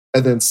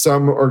 And then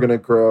some are going to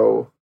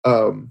grow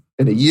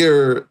in a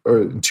year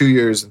or in 2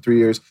 years and 3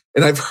 years.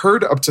 And I've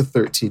heard up to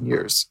 13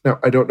 years. Now,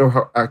 I don't know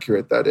how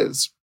accurate that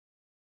is.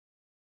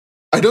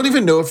 I don't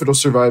even know if it'll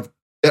survive.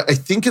 I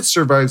think it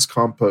survives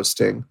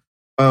composting.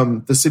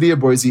 The city of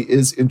Boise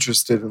is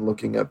interested in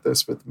looking at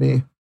this with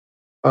me.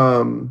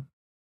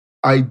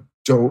 I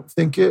don't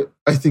think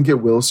I think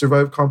it will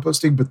survive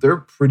composting, but they're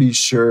pretty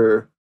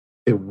sure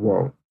it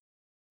won't.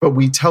 But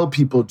we tell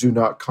people do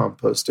not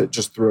compost it,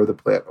 just throw the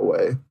plant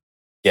away.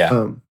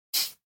 Yeah.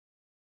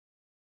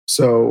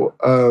 So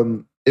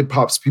it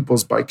pops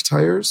people's bike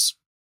tires.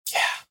 Yeah.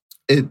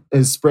 It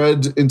has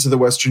spread into the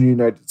Western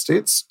United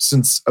States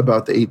since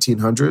about the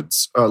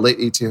 1800s, late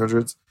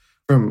 1800s,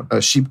 from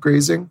sheep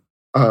grazing,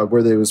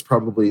 where they was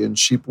probably in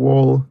sheep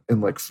wool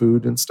and like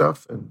food and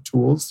stuff and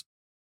tools.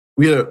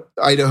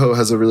 Idaho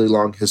has a really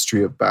long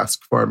history of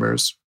Basque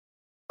farmers,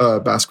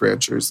 Basque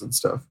ranchers and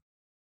stuff.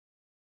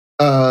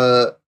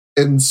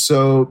 And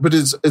so, but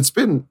it's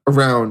been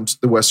around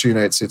the Western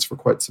United States for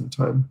quite some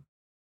time.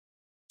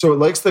 So it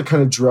likes the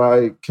kind of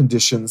dry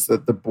conditions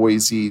that the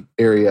Boise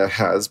area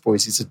has.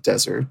 Boise's a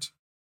desert,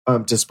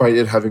 despite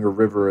it having a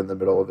river in the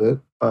middle of it.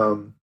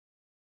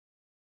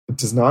 It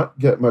does not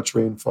get much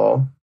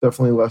rainfall,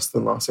 definitely less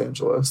than Los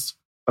Angeles.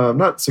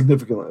 Not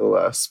significantly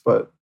less,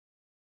 but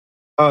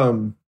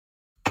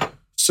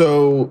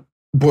so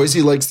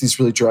Boise likes these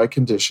really dry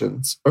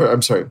conditions, or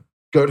I'm sorry,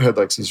 Goathead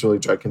likes these really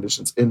dry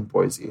conditions in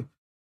Boise.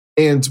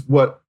 And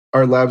what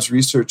our lab's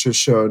research has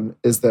shown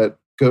is that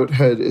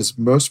Goathead is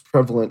most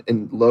prevalent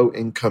in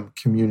low-income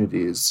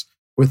communities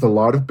with a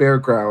lot of bare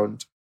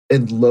ground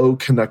and low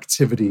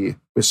connectivity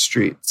with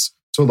streets.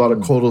 So a lot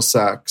of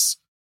cul-de-sacs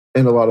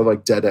and a lot of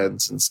like dead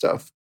ends and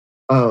stuff.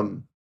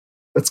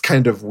 That's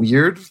kind of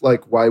weird.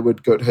 Like, why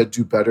would Goathead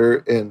do better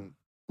in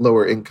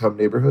lower income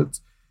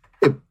neighborhoods?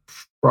 It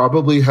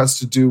probably has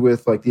to do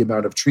with like the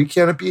amount of tree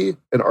canopy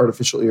and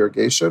artificial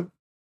irrigation,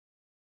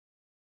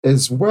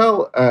 as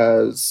well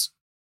as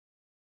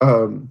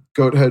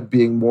Goathead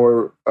being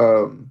more,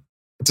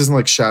 it doesn't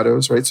like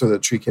shadows, right? So the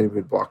tree canopy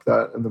would block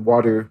that, and the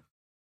water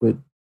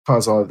would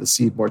cause all of the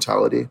seed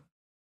mortality.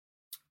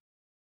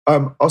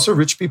 Also,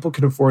 rich people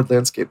can afford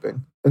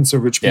landscaping. And so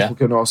rich people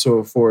can also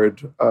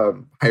afford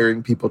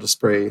hiring people to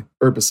spray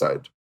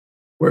herbicide.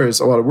 Whereas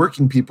a lot of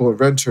working people and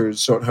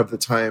renters don't have the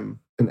time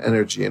and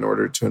energy in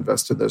order to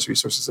invest in those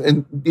resources.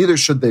 And neither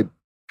should they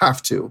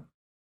have to.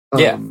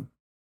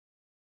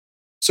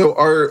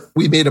 So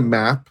we made a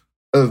map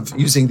of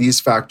using these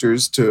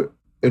factors to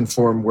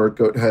inform where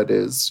Goathead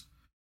is.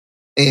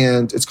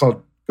 And it's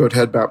called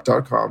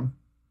goatheadmap.com.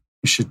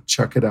 You should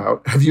check it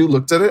out. Have you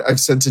looked at it? I've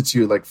sent it to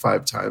you like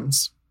 5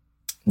 times.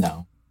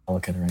 No, I'll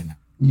look at it right now.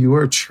 You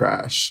are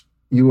trash.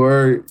 You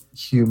are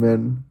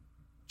human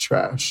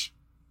trash.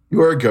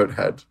 You are a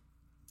Goathead.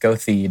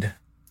 Goatheed.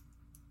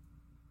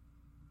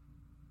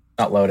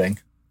 Not loading.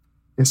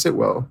 Yes, it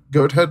will.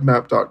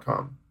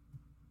 Goatheadmap.com.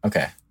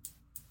 Okay.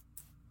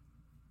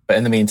 But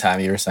in the meantime,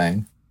 you were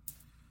saying?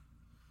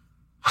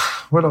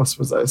 What else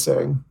was I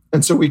saying?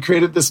 And so we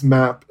created this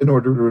map in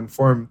order to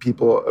inform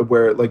people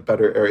where like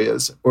better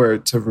areas or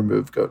to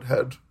remove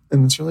Goathead.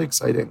 And it's really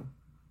exciting.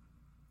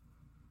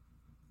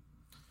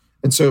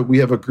 And so we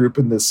have a group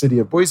in the city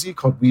of Boise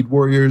called Weed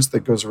Warriors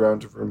that goes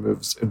around and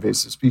removes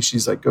invasive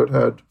species like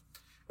Goathead.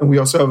 And we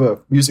also have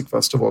a music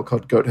festival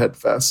called Goathead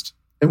Fest,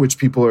 in which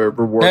people are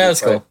rewarded. Yeah,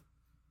 that's cool.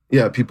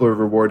 Yeah, people are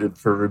rewarded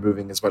for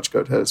removing as much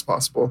Goathead as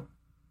possible.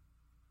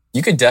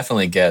 You could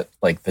definitely get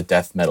like the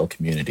death metal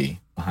community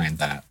behind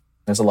that.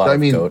 There's a lot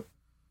of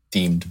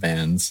goat-themed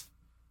bands.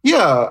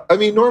 Yeah, I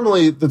mean,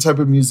 normally the type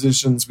of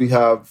musicians we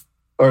have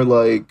are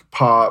like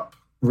pop,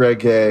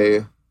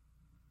 reggae,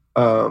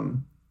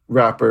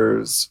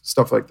 rappers,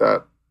 stuff like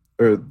that,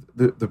 or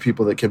the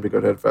people that came to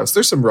Goathead Fest.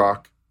 There's some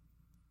rock.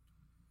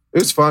 It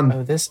was fun.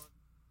 Oh, this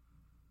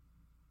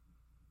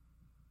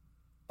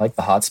like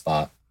the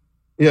hotspot.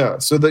 Yeah,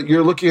 so that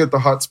you're looking at the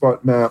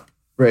hotspot map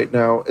right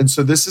now, and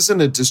so this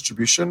isn't a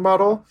distribution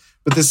model,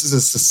 but this is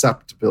a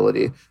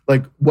susceptibility.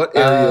 Like what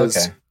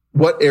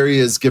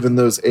areas, given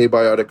those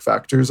abiotic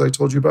factors I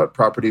told you about,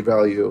 property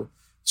value,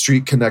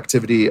 street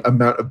connectivity,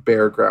 amount of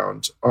bare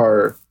ground,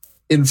 are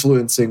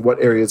influencing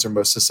what areas are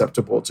most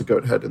susceptible to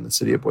Goathead in the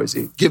city of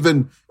Boise.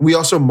 Given we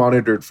also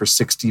monitored for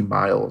 60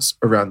 miles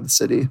around the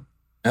city.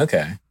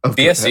 Okay.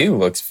 BSU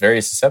looks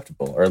very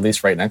susceptible, or at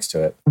least right next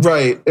to it.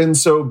 Right. And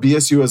so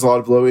BSU has a lot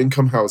of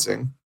low-income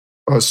housing,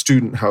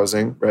 student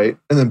housing, right?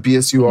 And then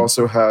BSU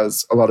also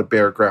has a lot of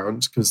bare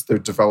ground because they're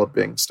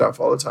developing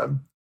stuff all the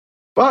time.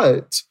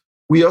 But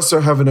we also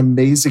have an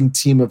amazing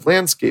team of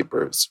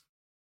landscapers.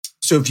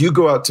 So if you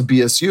go out to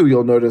BSU,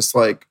 you'll notice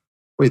like,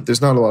 wait,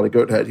 there's not a lot of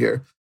Goathead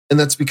here. And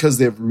that's because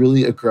they've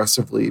really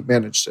aggressively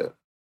managed it.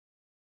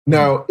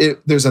 Now,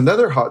 there's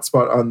another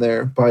hotspot on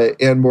there by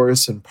Ann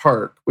Morrison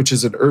Park, which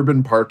is an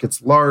urban park.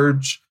 It's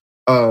large.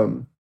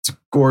 It's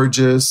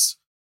gorgeous.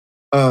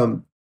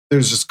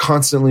 There's just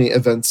constantly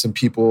events and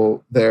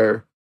people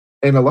there.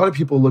 And a lot of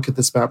people look at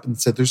this map and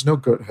said, there's no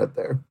Goathead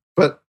there.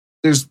 But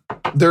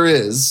there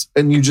is,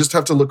 and you just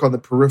have to look on the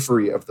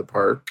periphery of the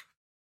park.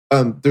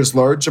 There's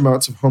large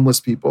amounts of homeless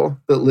people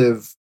that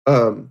live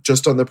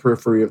just on the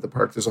periphery of the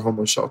park. There's a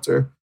homeless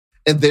shelter.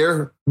 And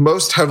they're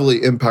most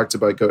heavily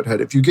impacted by Goathead.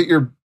 If you get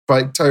your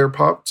bike tire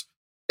popped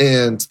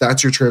and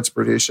that's your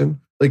transportation,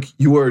 like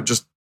you are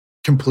just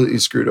completely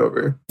screwed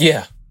over.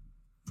 Yeah.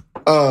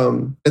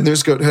 And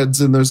there's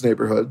Goatheads in those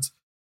neighborhoods.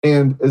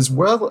 And as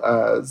well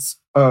as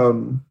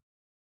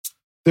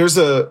there's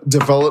a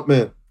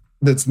development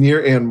that's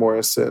near Ann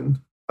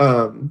Morrison.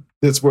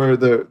 That's where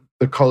the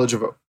College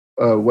of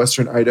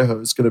Western Idaho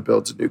is going to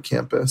build a new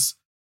campus.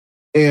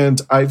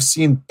 And I've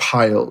seen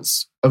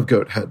piles of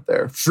Goathead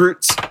there.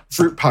 Fruit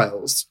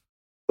piles.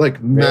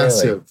 Like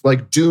massive,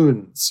 like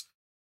dunes.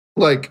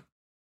 Like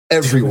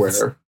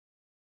everywhere.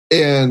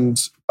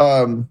 And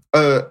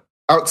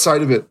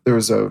outside of it, there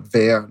was a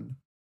van.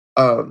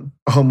 A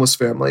homeless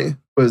family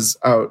was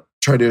out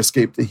trying to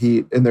escape the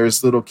heat. And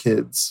there's little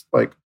kids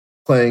like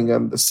playing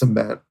on the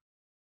cement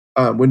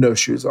with no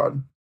shoes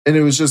on. And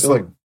it was just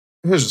it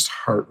was just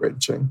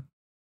heart-wrenching.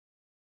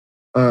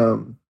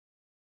 And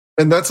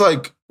that's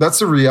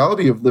the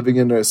reality of living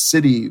in a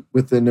city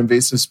with an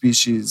invasive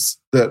species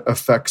that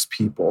affects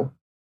people.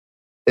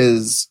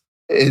 Is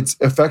it's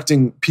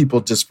affecting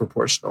people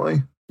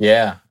disproportionately.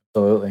 Yeah,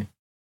 absolutely.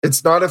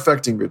 It's not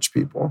affecting rich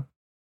people.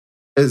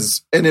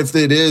 and if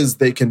it is,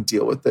 they can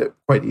deal with it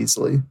quite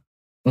easily.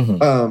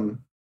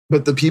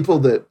 But the people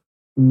that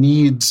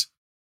need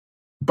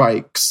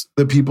bikes,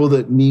 the people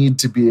that need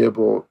to be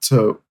able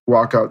to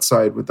walk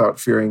outside without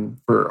fearing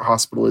for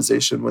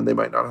hospitalization when they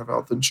might not have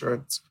health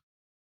insurance,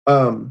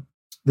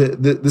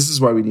 this is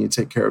why we need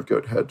to take care of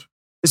Goat Head,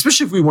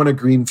 especially if we want a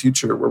green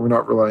future where we're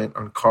not reliant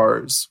on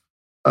cars.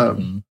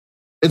 And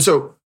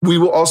so we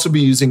will also be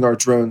using our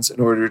drones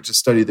in order to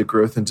study the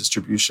growth and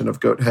distribution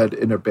of Goat Head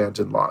in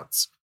abandoned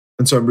lots.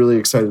 And so I'm really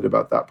excited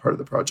about that part of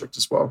the project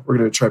as well. We're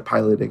going to try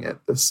piloting it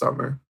this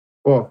summer.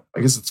 Well, I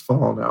guess it's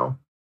fall now.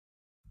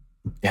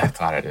 Yeah,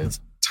 God, it is.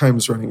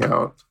 Time's running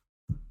out.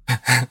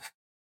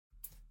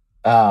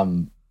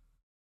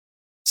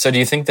 So do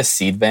you think the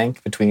seed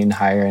bank between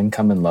higher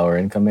income and lower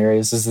income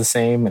areas is the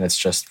same and it's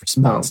just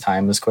response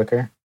time is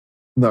quicker?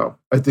 No,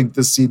 I think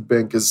the seed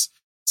bank is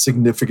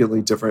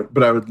significantly different,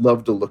 but I would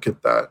love to look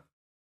at that.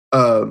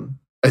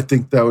 I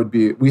think that would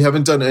be, we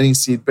haven't done any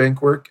seed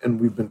bank work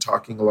and we've been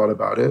talking a lot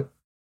about it.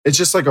 It's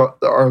just like a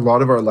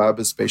lot of our lab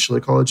is spatial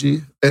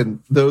ecology.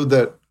 And though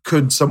that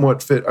could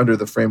somewhat fit under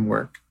the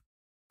framework,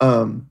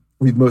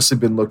 we've mostly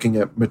been looking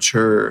at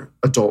mature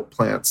adult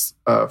plants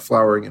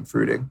flowering and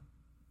fruiting.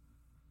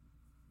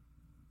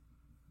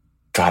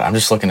 God, I'm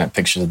just looking at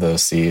pictures of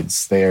those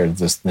seeds. They are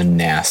just the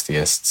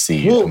nastiest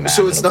seed. Well,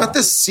 so it's not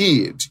the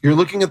seed. You're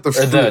looking at the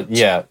fruit.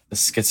 The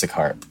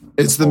schizocarp.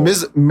 It's the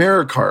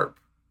merocarp.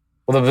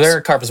 Well, the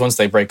merocarp is once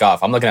they break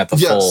off. I'm looking at the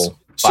full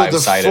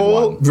five-sided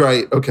one.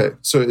 Right, okay.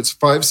 So it's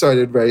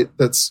five-sided, right?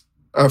 That's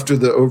after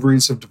the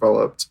ovaries have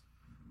developed.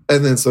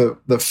 And then it's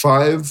the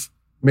 5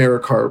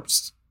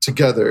 merocarps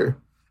together,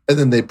 and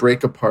then they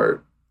break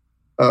apart.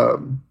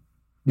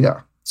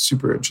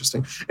 Super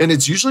interesting. And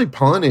it's usually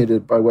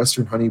pollinated by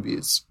Western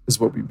honeybees, is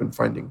what we've been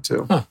finding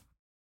too. Huh.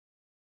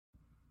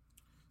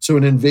 So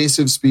an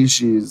invasive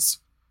species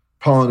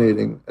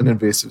pollinating an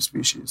invasive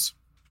species,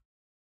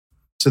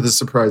 to the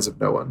surprise of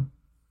no one.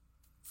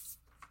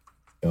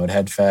 Goat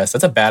Head Fest.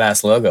 That's a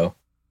badass logo.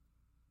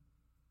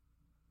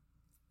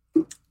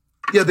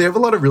 Yeah, they have a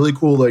lot of really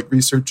cool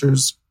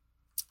researchers,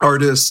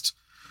 artists,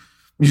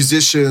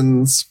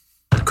 musicians,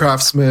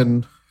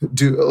 craftsmen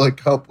do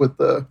help with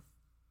the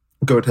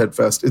Goat Head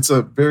Fest. It's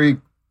a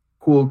very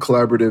cool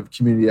collaborative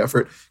community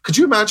effort. Could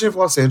you imagine if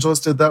Los Angeles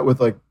did that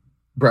with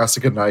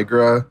Brassica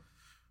nigra,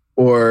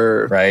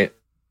 or right?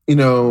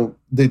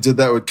 They did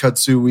that with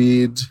kudzu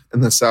weed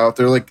in the South.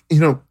 They're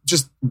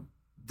just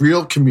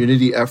real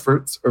community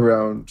efforts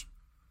around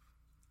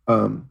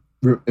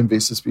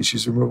invasive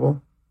species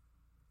removal.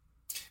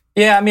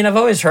 Yeah, I mean, I've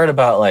always heard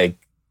about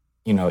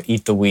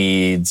eat the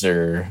weeds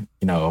or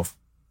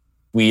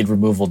weed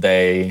removal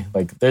day.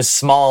 There's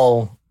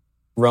small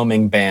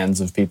roaming bands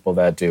of people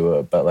that do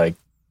it, but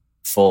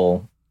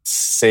full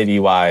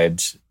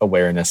citywide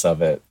awareness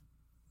of it.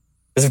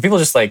 Because if people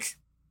just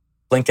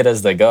blink it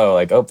as they go,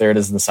 oh, there it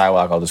is in the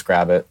sidewalk, I'll just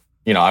grab it.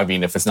 I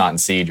mean, if it's not in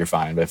seed, you're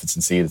fine, but if it's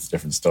in seed, it's a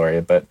different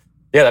story. But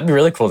yeah, that'd be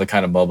really cool to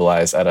kind of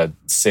mobilize at a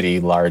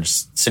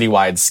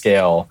citywide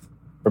scale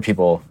for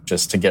people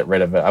just to get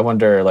rid of it. I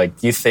wonder,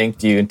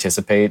 do you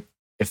anticipate,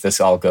 if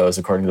this all goes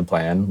according to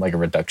plan, a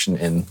reduction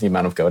in the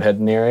amount of goat head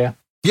in the area?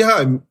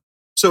 Yeah,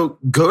 so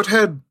goat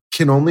head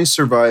can only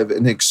survive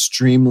an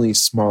extremely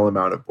small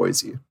amount of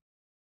Boise.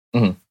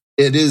 Mm-hmm.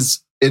 It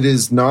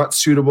is not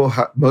suitable.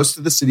 Most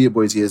of the city of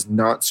Boise is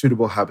not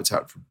suitable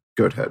habitat for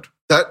goat head.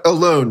 That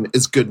alone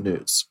is good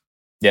news.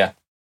 Yeah.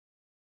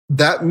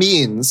 That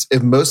means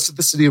if most of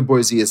the city of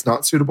Boise is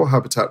not suitable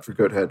habitat for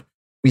goat head,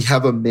 we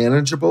have a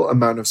manageable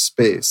amount of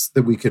space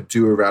that we could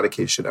do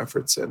eradication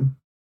efforts in.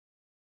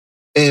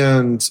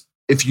 And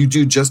if you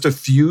do just a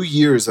few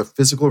years of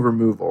physical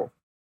removal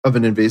of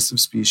an invasive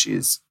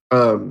species,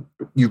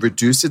 you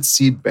reduce its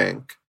seed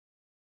bank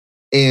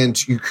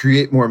and you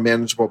create more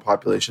manageable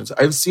populations.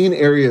 I've seen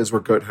areas where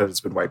goat head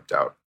has been wiped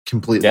out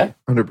completely,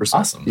 100%.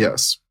 Awesome.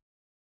 Yes.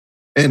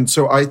 And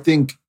so I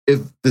think if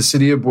the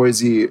city of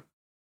Boise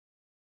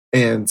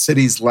and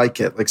cities like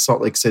it, like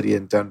Salt Lake City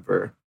and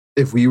Denver,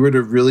 if we were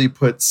to really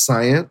put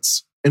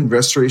science and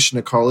restoration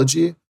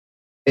ecology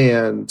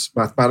and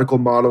mathematical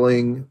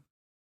modeling,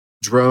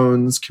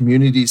 drones,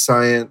 community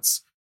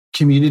science,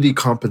 community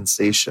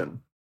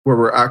compensation, where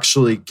we're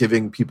actually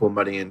giving people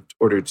money in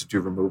order to do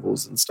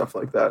removals and stuff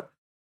like that,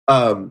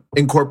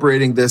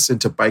 incorporating this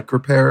into bike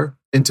repair,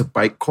 into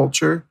bike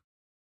culture,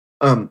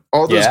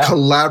 all those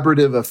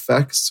collaborative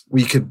effects,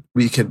 we could.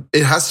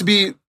 It has to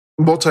be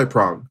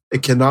multi-pronged.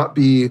 It cannot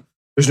be.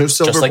 There's no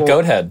silver. Just like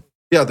goat head.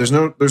 Yeah, there's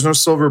no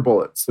silver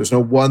bullets. There's no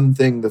one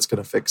thing that's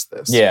going to fix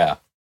this. Yeah,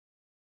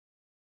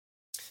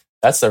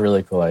 that's a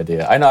really cool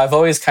idea. I know. I've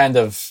always kind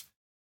of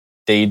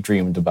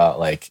daydreamed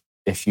about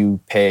if you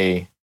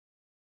pay,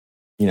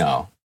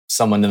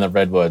 someone in the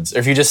redwoods, or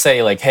if you just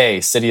say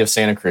hey, city of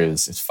Santa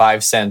Cruz, it's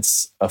 5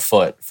 cents a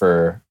foot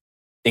for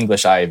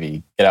English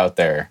ivy. Get out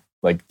there.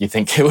 You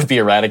think it would be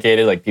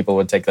eradicated? People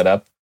would take that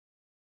up?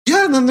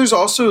 Yeah, and then there's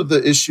also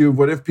the issue of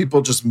what if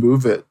people just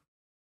move it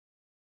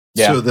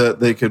so that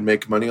they could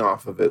make money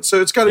off of it.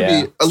 So it's got to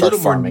be a little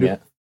more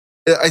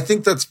I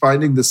think that's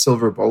finding the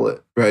silver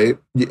bullet, right?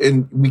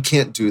 And we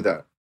can't do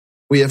that.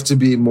 We have to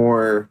be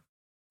more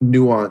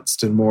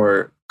nuanced and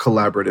more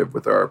collaborative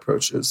with our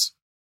approaches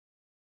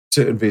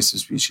to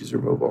invasive species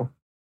removal.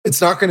 It's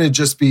not going to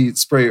just be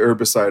spray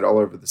herbicide all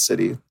over the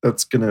city.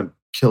 That's going to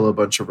kill a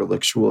bunch of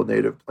relictual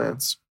native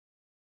plants.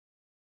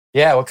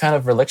 Yeah, what kind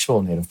of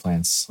relictual native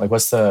plants? Like,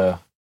 what's the...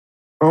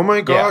 Oh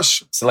my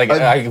gosh. Yeah. So like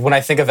when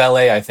I think of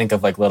LA, I think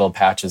of like little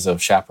patches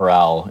of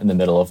chaparral in the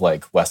middle of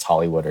like West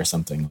Hollywood or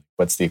something.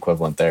 What's the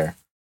equivalent there?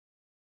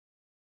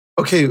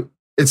 Okay,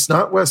 it's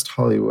not West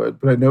Hollywood,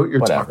 but I know what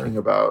you're talking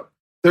about.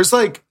 There's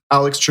like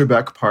Alex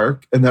Trebek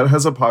Park, and that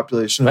has a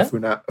population of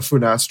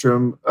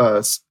Funastrum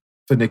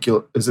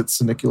funicul. Is it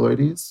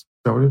suniculoides? Is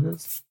that what it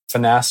is?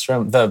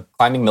 Funastrum, the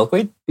climbing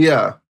milkweed?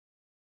 Yeah.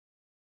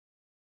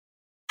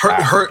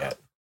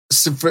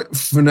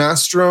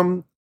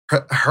 Funastrum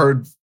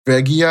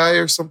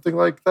hardvegii or something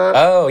like that.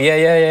 Oh,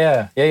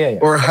 yeah.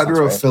 Or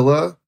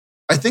heterophila. Right.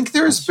 I think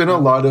there's been a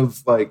lot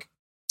of like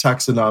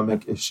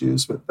taxonomic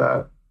issues with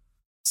that.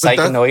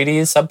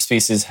 Cycanoides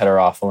subspecies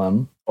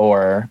heterophyllum,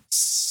 or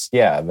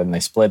then they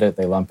split it,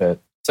 they lump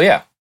it. So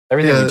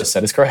everything you just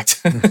said is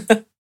correct.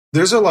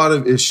 There's a lot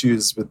of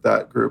issues with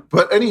that group.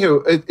 But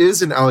anywho, it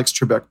is in Alex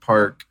Trebek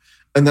Park,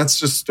 and that's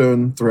just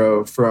stone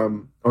throw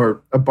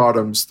or a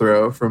bottom's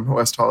throw from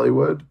West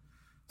Hollywood.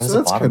 What is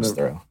a bottom's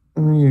throw?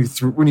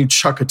 When you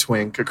chuck a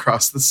twink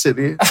across the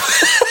city.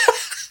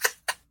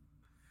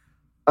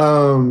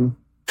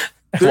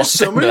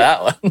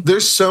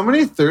 There's so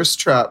many thirst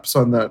traps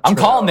on that. I'm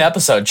calling the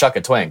episode "Chuck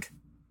a Twink."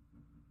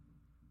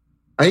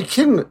 I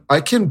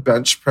can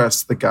bench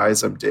press the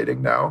guys I'm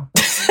dating now.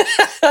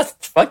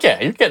 Fuck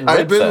yeah, you're getting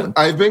ripped.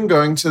 I've been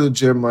going to the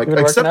gym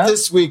except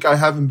this week I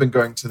haven't been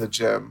going to the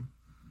gym.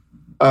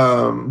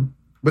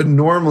 But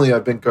normally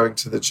I've been going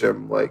to the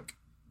gym like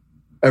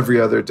every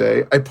other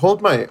day. I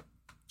pulled my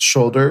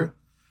shoulder.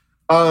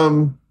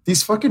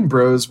 These fucking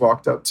bros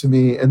walked up to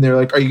me and they're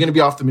like, "Are you going to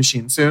be off the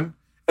machine soon?"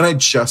 And I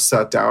just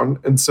sat down.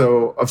 And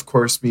so, of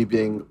course, me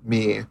being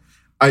me,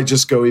 I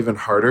just go even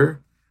harder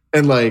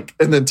and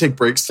then take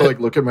breaks to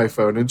look at my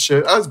phone and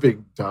shit. I was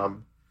being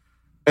dumb.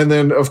 And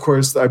then, of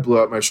course, I blew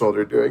out my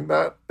shoulder doing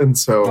that. And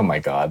so, oh my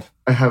God,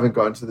 I haven't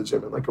gone to the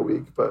gym in like a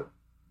week, but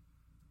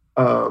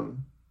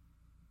I'm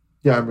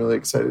really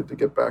excited to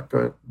get back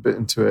a bit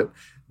into it.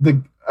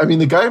 The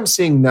guy I'm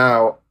seeing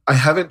now, I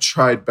haven't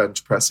tried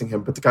bench pressing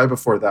him, but the guy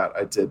before that,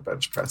 I did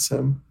bench press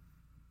him.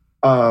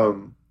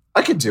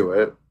 I could do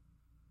it.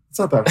 It's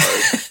not that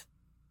hard.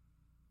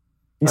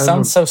 You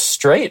sound so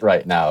straight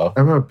right now.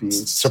 I'm a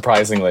beast.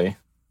 Surprisingly.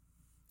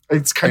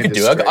 It's kind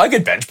of I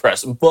could bench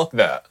press him. Fuck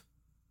that.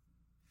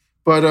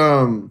 But,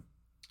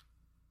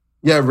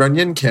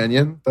 Runyon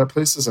Canyon, that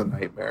place is a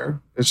nightmare.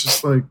 It's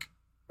just like...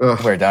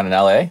 ugh. Where, down in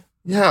LA?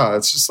 Yeah,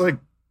 it's just like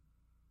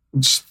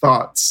just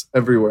thoughts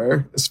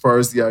everywhere as far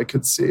as the eye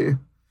could see.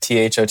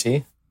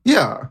 THOT?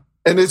 Yeah.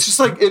 And it's just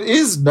like, it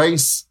is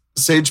nice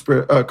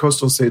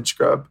coastal sage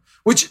scrub,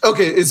 which,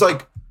 is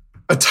like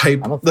a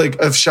type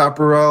of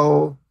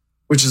chaparral,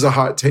 which is a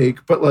hot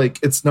take, but like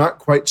it's not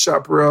quite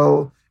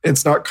chaparral.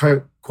 It's not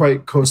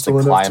quite coastal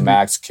enough.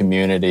 Climax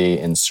community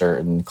in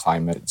certain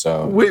climate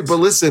zones. Wait, but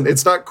listen,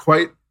 it's not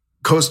quite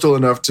coastal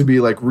enough to be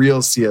like real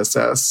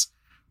CSS.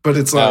 But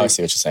it's like... Oh, I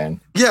see what you're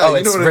saying. Yeah,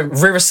 it's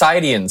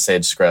Riversidean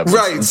sage scrub.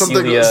 Right. In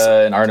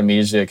Celia and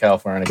Artemisia,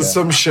 California.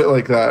 Some shit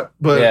like that.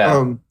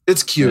 But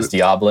it's cute. There's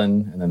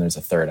Diablin, and then there's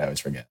a third I always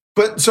forget.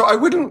 But so I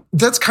wouldn't...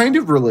 That's kind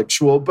of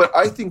relictual, but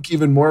I think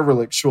even more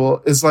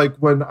relictual is like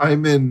when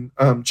I'm in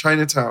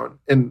Chinatown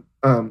in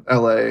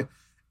LA,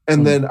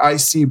 and then I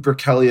see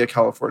Burkelia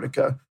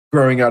californica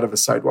growing out of a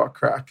sidewalk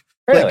crack.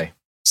 Really? Like,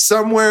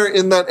 somewhere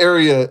in that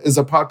area is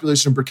a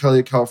population of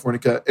Burkelia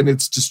californica, and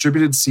it's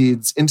distributed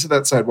seeds into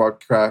that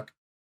sidewalk crack.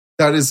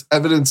 That is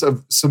evidence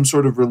of some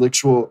sort of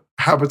relictual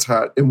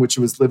habitat in which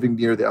it was living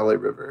near the LA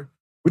River,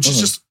 which is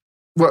just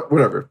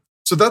whatever.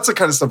 So that's the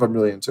kind of stuff I'm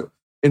really into.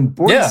 In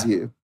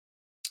Boise,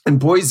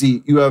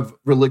 you have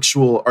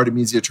relictual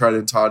Artemisia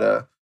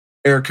tridentata,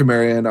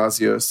 Ericameria and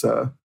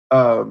osseosa.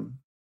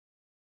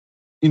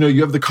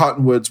 You have the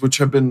cottonwoods, which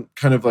have been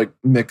kind of like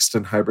mixed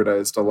and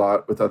hybridized a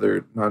lot with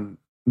other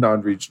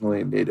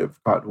non-regionally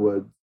native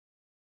cottonwood.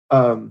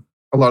 A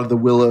lot of the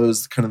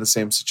willows, kind of the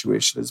same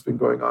situation has been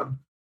going on.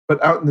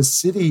 But out in the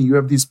city, you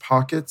have these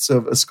pockets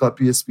of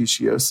Asclepias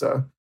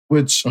speciosa,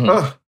 which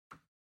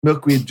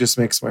milkweed just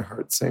makes my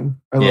heart sing.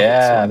 I love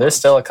it so much. There's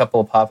still a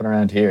couple popping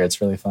around here.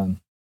 It's really fun.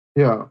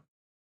 Yeah.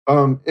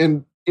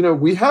 And,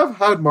 we have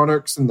had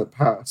monarchs in the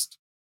past,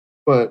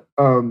 but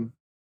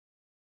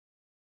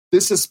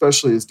this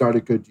especially is not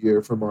a good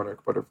year for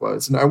monarch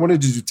butterflies. And I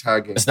wanted to do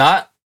tagging. It's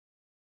not?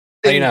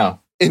 How do you know?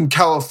 In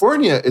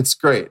California, it's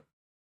great.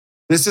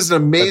 This is an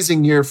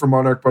amazing year for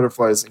monarch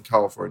butterflies in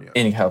California.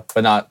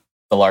 But not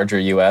the larger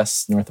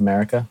U.S., North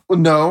America? Well,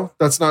 no,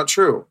 that's not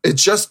true. It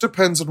just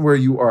depends on where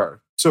you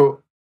are.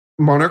 So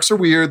monarchs are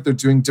weird. They're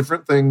doing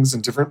different things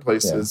in different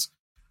places.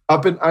 Yeah.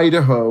 Up in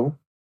Idaho,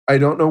 I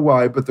don't know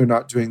why, but they're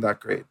not doing that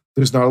great.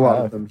 There's not a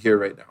lot of them here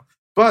right now.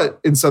 But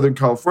in Southern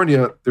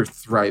California, they're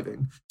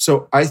thriving.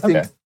 So I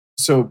think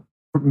so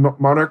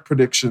Monarch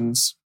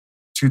predictions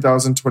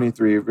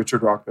 2023,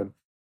 Richard Rockman.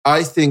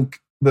 I think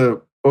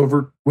the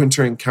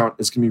overwintering count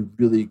is going to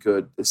be really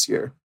good this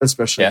year,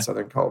 especially in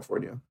Southern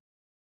California.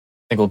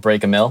 Think we'll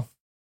break a mill?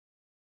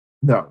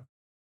 No.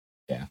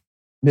 Yeah.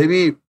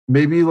 Maybe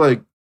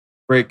like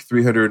break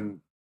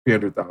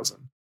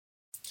 300,000.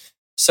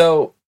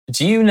 So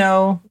do you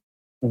know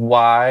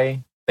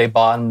why they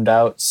bottomed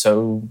out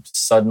so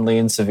suddenly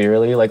and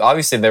severely? Like,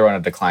 obviously they were on a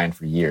decline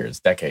for years,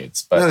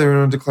 decades. But yeah, they were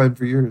on a decline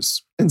for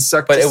years.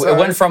 But it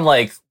went from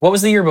like, what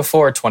was the year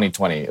before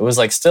 2020? It was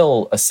like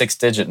still a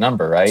 6-digit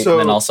number, right? So,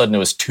 and then all of a sudden it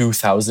was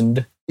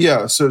 2,000.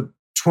 Yeah, so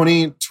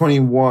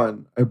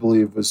 2021, I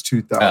believe, was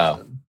 2,000.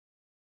 Oh.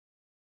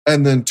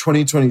 And then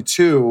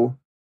 2022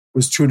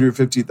 was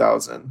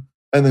 250,000.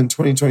 And then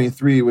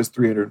 2023 was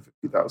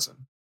 350,000.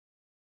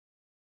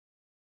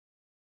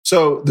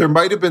 So there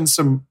might have been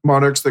some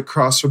monarchs that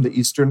crossed from the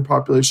eastern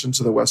population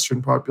to the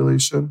western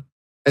population,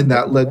 and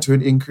that led to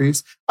an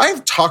increase.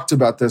 I've talked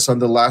about this on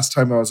the last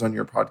time I was on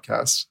your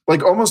podcast,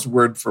 like almost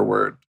word for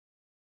word.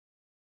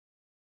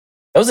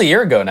 That was a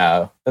year ago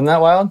now. Isn't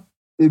that wild?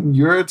 In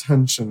your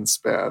attention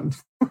span.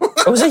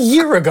 It was a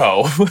year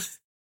ago.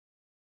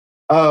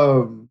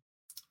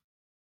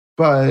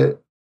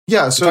 But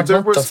yeah, so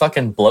there was the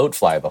fucking bloat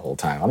fly the whole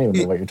time. I don't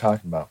even know what you're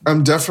talking about.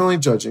 I'm definitely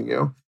judging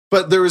you.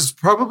 But there was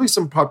probably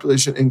some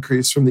population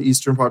increase from the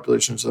eastern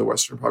population to the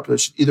western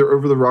population, either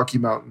over the Rocky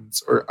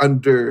Mountains or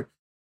under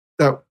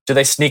that. Do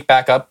they sneak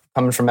back up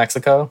coming from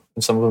Mexico?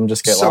 And some of them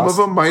just get lost? Some of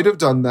them might have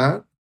done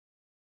that.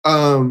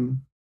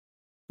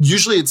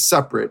 Usually it's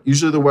separate.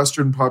 Usually the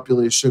western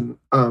population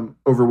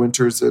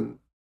overwinters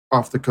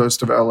off the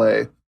coast of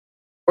LA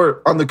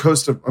or on the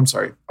coast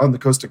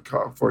of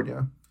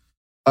California.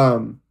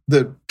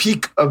 The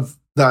peak of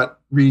that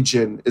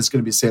region is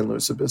going to be San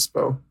Luis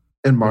Obispo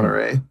and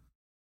Monterey.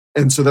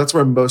 And so that's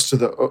where most of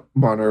the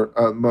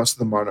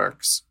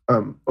monarchs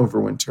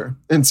overwinter,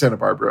 in Santa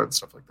Barbara and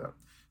stuff like that.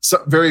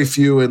 So very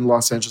few in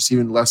Los Angeles,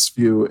 even less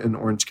few in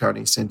Orange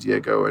County, San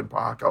Diego, and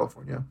Baja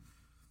California.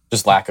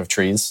 Just lack of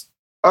trees?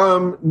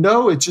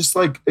 No, it's just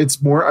like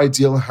it's more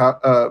ideal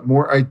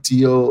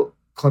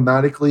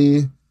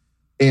climatically,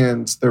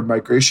 and their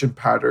migration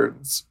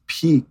patterns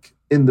peak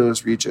in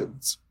those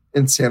regions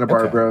in Santa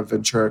Barbara,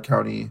 Ventura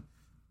County,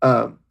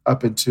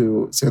 up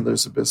into San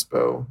Luis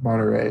Obispo,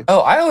 Monterey.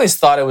 Oh, I always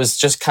thought it was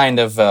just kind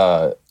of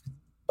a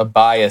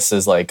bias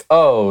is like,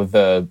 oh,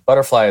 the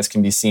butterflies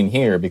can be seen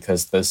here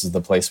because this is the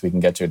place we can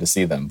get to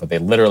see them. But they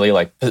literally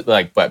like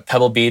what,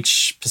 Pebble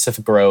Beach,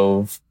 Pacific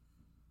Grove,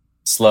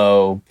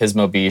 Slow,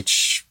 Pismo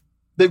Beach.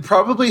 They've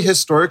probably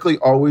historically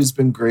always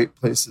been great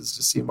places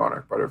to see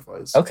monarch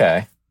butterflies.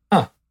 Okay.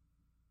 Huh.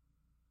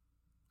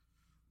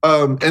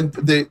 And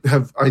they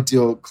have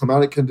ideal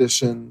climatic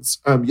conditions.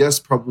 Yes,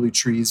 probably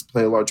trees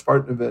play a large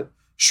part of it.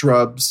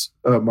 Shrubs,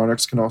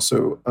 monarchs can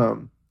also,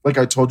 like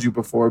I told you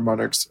before,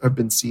 monarchs have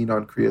been seen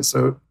on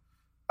creosote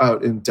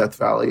out in Death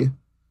Valley.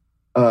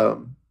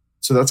 So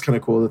that's kind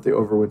of cool that they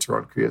overwinter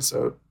on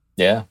creosote.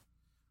 Yeah.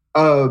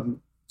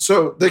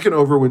 So they can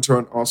overwinter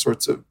on all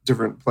sorts of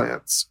different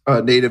plants,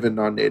 native and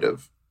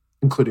non-native,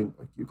 including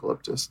like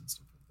eucalyptus and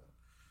stuff like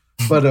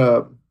that. But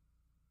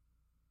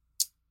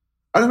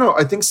I don't know.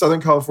 I think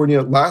Southern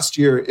California, last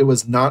year, it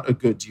was not a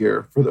good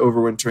year for the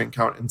overwintering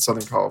count in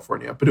Southern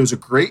California, but it was a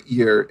great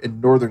year in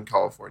Northern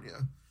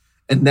California.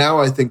 And now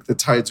I think the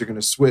tides are going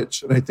to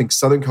switch, and I think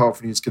Southern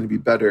California is going to be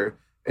better,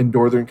 and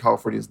Northern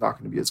California is not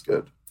going to be as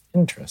good.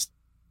 Interesting.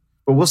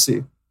 But we'll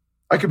see.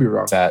 I could be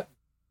wrong. Is that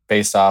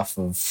based off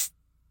of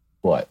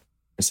what?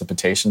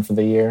 Precipitation for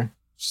the year?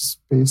 Just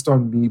based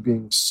on me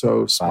being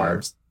so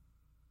smart.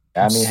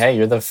 I mean, hey,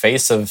 you're the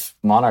face of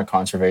monarch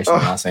conservation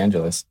in Los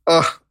Angeles.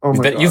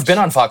 You've been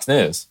on Fox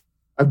News.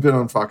 I've been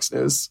on Fox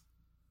News.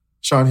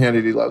 Sean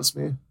Hannity loves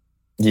me.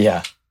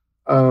 Yeah.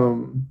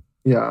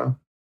 Yeah.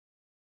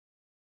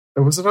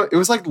 It was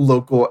like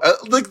local,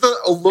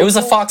 local. It was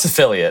a Fox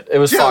affiliate. It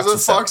was Fox. It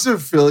was a Fox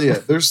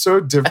affiliate. They're so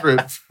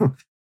different.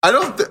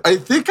 I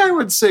think I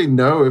would say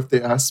no if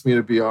they asked me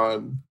to be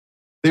on.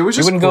 They would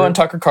just. You wouldn't go on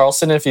Tucker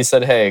Carlson if he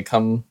said, "Hey,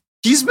 come."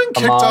 He's been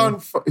kicked on.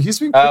 He's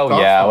been. Oh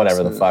yeah,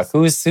 whatever the fuck.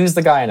 Who's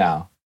the guy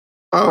now?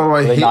 Oh,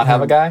 I hate him. Do they not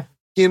have a guy?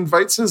 He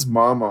invites his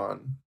mom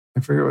on. I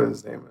forget what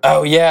his name is.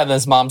 Oh yeah, and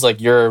his mom's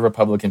like, "You're a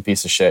Republican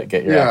piece of shit.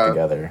 Get your act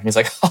together." He's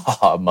like,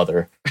 "Ha,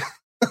 mother."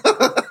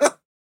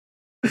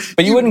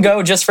 But you wouldn't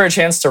go just for a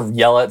chance to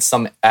yell at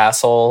some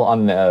asshole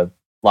on the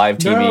live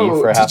TV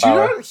for a half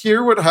hour? Did you not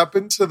hear what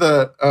happened to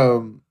the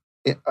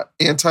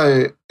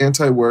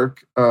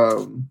anti-work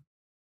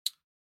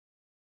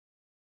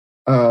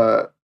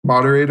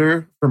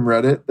moderator from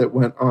Reddit that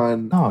went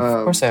on? No,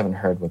 of course I haven't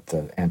heard what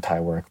the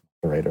anti-work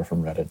moderator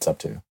from Reddit's up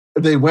to.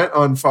 They went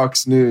on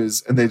Fox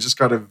News and they just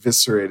got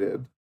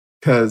eviscerated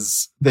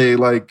because they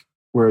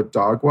were a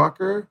dog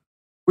walker,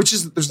 which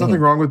is, there's nothing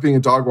wrong with being a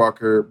dog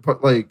walker,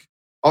 but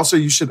also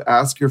you should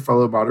ask your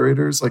fellow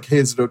moderators, hey,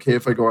 is it okay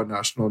if I go on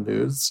national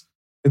news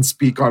and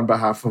speak on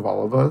behalf of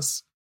all of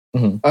us?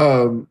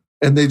 And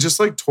they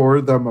just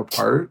tore them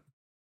apart.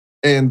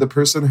 And the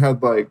person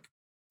had I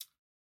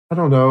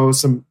don't know,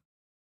 some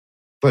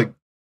like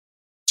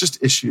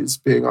just issues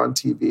being on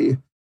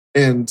TV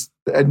and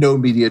had no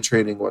media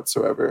training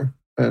whatsoever,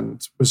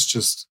 and was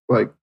just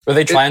like. Were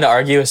they trying to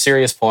argue a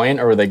serious point,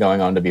 or were they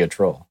going on to be a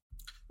troll?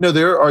 No,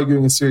 they were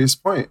arguing a serious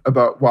point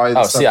about why.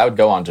 Oh, see, I would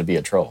go on to be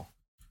a troll.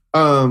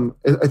 I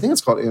think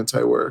it's called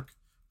anti-work,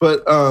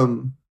 but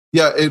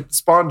yeah, it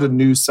spawned a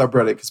new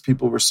subreddit because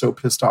people were so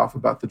pissed off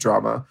about the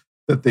drama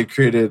that they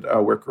created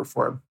work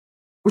reform,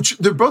 which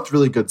they're both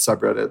really good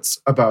subreddits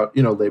about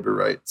labor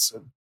rights.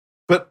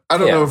 But I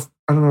don't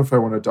know if I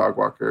want a dog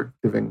walker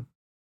giving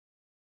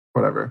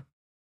whatever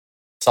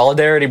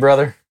solidarity,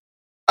 brother.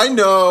 I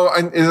know,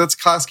 that's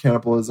class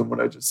cannibalism. What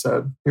I just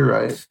said. You're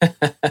right.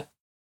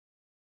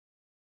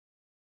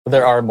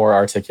 There are more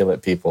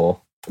articulate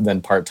people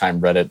than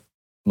part-time Reddit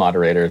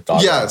moderator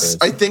dog yes, walkers.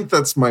 I think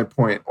that's my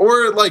point.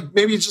 Or like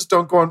maybe just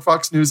don't go on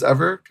Fox News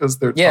ever because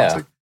they're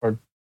toxic. Or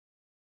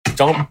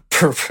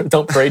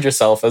don't parade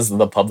yourself as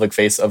the public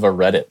face of a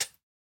Reddit.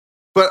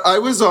 But I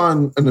was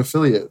on an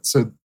affiliate,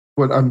 so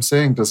what I'm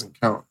saying doesn't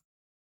count.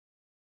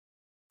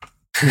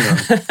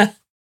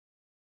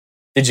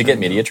 Did you get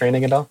media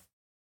training at all?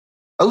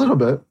 A little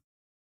bit.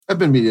 I've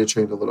been media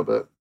trained a little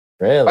bit.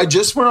 Really? I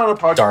just went on a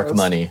podcast. Dark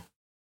money.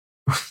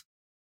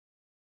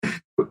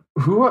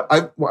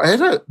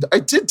 I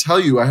did tell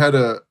you I had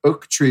a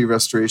oak tree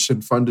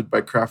restoration funded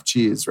by Kraft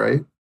Cheese,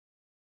 right?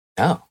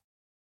 Oh.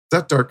 Is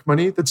that dark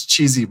money? That's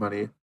cheesy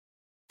money.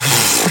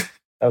 That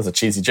was a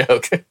cheesy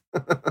joke.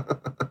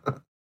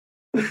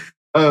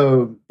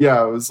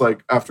 Yeah, it was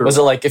like after. Was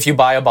it like if you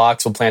buy a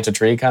box, we'll plant a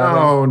tree kind of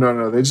thing?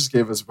 No. They just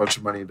gave us a bunch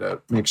of money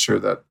to make sure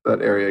that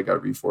area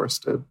got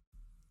reforested.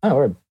 Oh,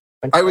 word.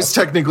 I was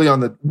technically on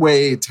the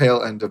way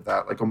tail end of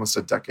that, like almost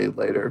a decade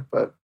later,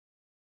 but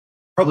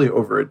probably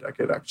over a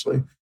decade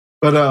actually.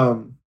 But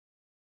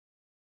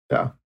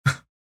yeah.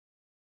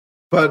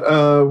 But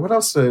what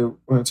else do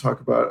I want to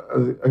talk about?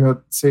 I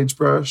got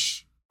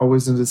sagebrush,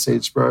 always into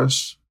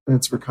sagebrush and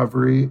its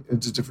recovery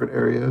into different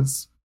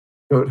areas.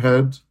 Goat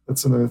head,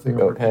 that's another thing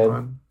I'm working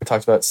on. We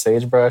talked about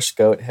sagebrush,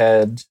 goat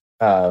head,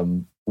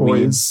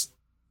 weeds.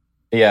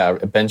 Yeah,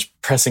 bench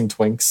pressing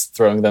Twinks,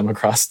 throwing them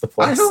across the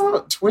place. I don't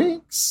want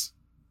Twinks.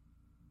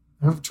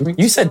 I have Twinks.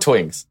 You said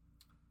Twinks.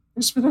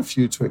 There's been a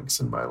few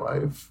Twinks in my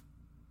life.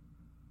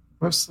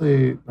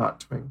 Mostly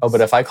not Twinks. Oh,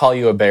 but if I call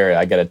you a bear,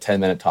 I get a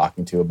 10-minute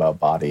talking to about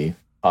body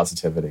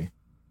positivity.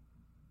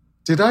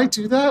 Did I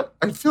do that?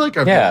 I feel like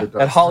I've never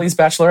done at Holly's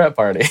bachelorette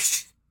party.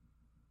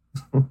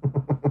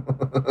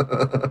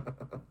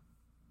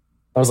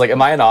 I was like,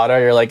 am I an otter?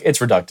 You're like, it's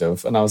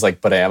reductive. And I was like,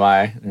 but am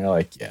I? And you're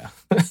like, yeah.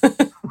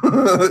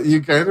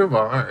 You kind of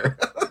are.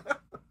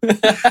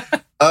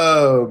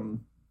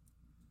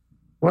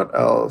 What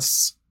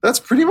else? That's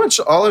pretty much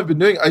all I've been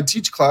doing. I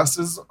teach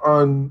classes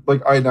on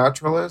like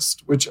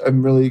iNaturalist, which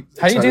I'm really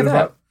How do you do that?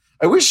 About.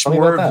 I wish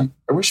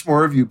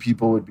more of you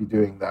people would be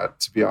doing that,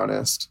 to be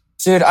honest.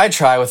 Dude, I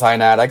try with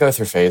iNat. I go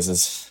through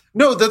phases.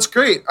 No, that's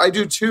great. I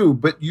do too.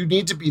 But you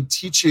need to be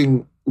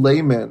teaching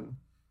laymen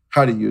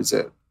how to use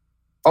it.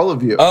 All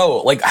of you.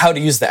 Oh, like how to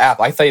use the app.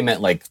 I thought you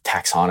meant like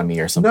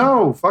taxonomy or something.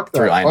 No, fuck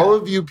that. All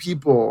of you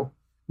people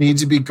need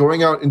to be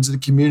going out into the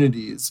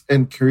communities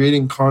and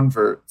creating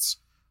converts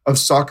of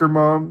soccer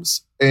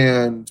moms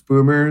and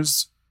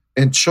boomers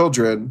and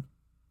children,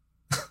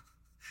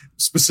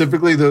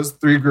 specifically those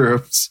three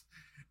groups,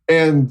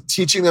 and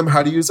teaching them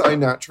how to use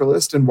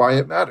iNaturalist and why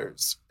it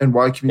matters and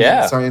why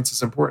community science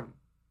is important.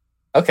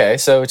 Okay,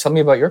 so tell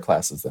me about your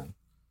classes then.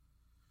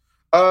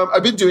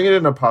 I've been doing it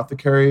in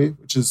Apothecary,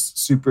 which is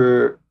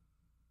super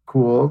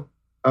cool.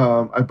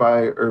 I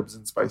buy herbs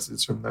and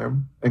spices from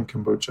them and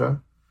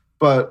kombucha.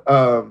 But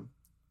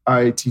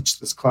I teach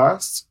this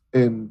class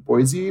in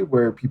Boise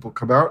where people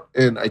come out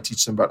and I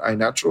teach them about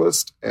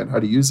iNaturalist and how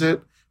to use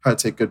it, how to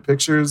take good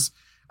pictures.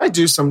 I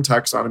do some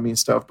taxonomy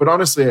stuff, but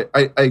honestly,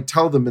 I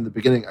tell them in the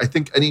beginning, I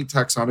think any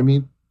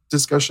taxonomy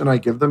discussion I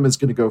give them is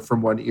going to go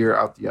from one ear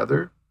out the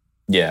other.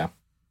 Yeah.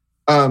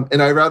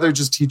 And I'd rather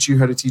just teach you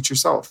how to teach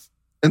yourself.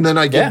 And then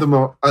I give them,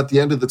 at the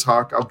end of the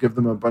talk, I'll give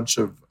them a bunch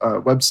of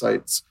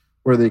websites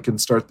where they can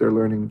start their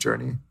learning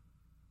journey.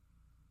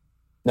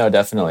 No,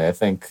 definitely. I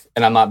think,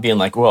 and I'm not being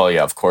like, well,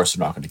 yeah, of course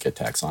you're not going to get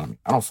taxonomy.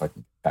 I don't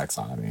fucking get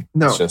taxonomy.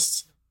 No.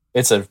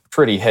 It's a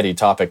pretty heady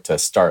topic to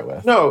start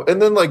with. No,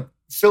 and then like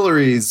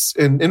filaries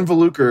and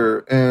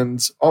involucre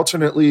and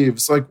alternate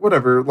leaves, like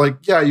whatever.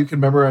 Like, yeah, you can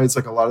memorize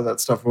like a lot of that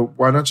stuff, but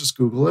why not just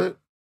Google it?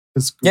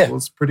 Because Google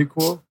is pretty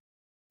cool.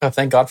 Oh,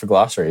 thank God for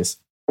glossaries.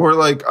 Or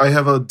like I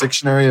have a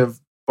dictionary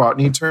of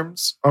botany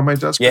terms on my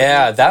desk.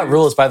 Yeah, that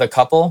rule is by the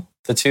couple,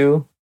 the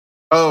two.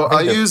 Oh,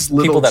 I use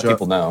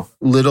people know.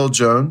 Little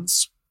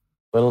Jones.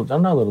 Don't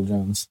know Little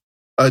Jones.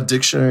 A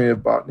dictionary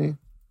of botany.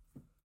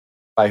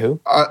 By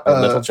who?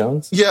 Little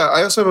Jones? Yeah,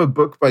 I also have a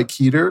book by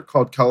Keeter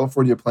called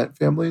California Plant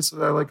Families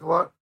that I like a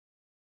lot.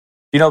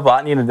 You know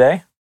Botany in a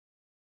Day?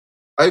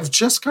 I've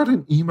just got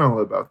an email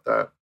about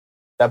that.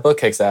 That book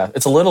kicks ass.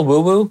 It's a little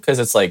woo-woo because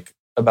it's like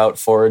about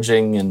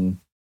foraging and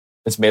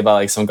it's made by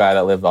like some guy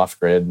that lived off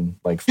grid and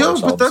like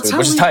foraged all the food,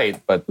 which is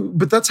tight. But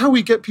that's how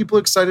we get people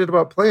excited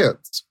about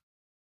plants.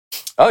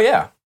 Oh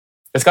yeah,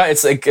 it's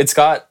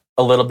got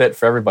a little bit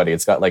for everybody.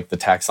 It's got like the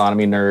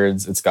taxonomy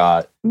nerds. It's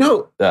got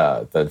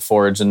the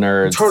forage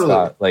nerds. Totally.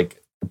 It's got,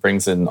 like, it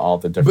brings in all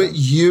the different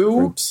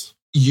groups.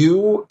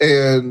 You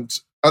and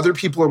other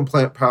people in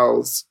Plant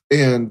Pals,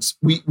 and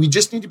we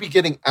just need to be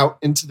getting out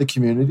into the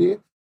community,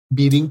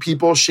 meeting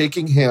people,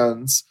 shaking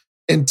hands,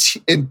 and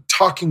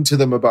talking to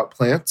them about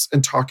plants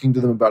and talking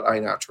to them about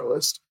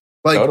iNaturalist.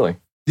 Like, totally.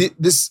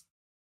 This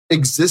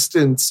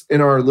existence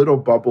in our little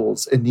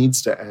bubbles, it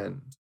needs to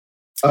end.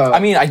 I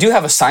mean, I do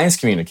have a science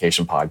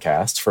communication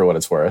podcast, for what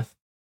it's worth.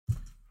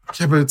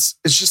 Yeah, but it's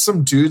just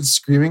some dudes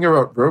screaming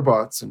about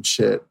robots and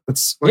shit.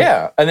 It's like,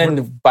 yeah, and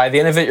then by the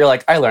end of it, you're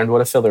like, I learned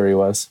what a filiary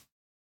was.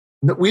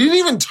 No, we didn't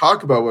even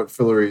talk about what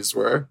filaries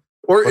were,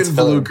 or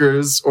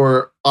involucres,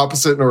 or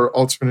opposite or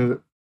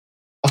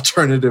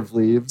alternative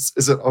leaves.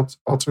 Is it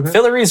alternate?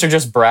 Filaries are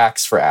just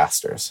bracts for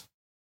asters.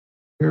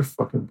 You're a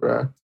fucking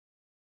bract.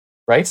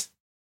 Right?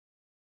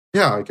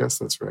 Yeah, I guess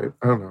that's right.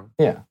 I don't know.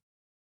 Yeah.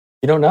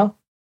 You don't know?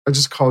 I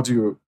just called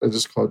you a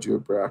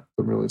bract.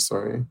 I'm really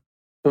sorry.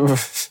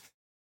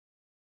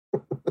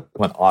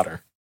 One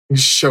otter. You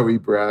showy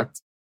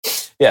bract.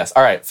 Yes.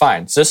 All right,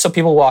 fine. Just so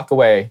people walk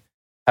away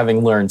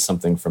having learned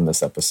something from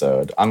this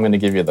episode, I'm going to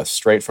give you the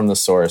straight from the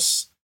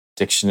source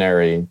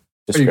dictionary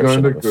description. Are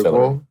you going of to a Google?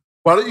 filary.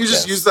 Why don't you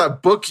just use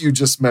that book you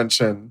just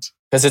mentioned?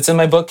 Because it's in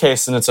my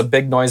bookcase and it's a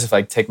big noise if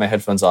I take my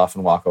headphones off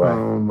and walk away.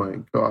 Oh my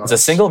god! It's a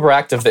single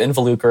bract of the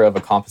involucre of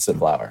a composite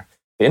flower.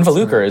 The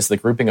involucre is the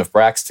grouping of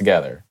bracts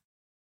together.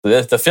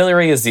 The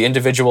filary is the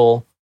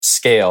individual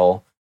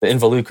scale. The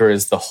involucre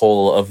is the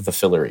whole of the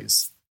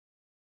filaries.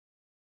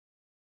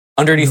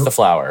 Underneath the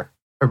flower,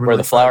 really where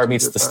the flower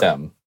meets the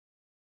stem.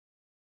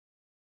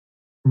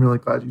 I'm really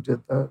glad you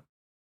did that.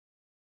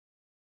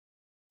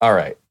 All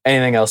right.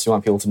 Anything else you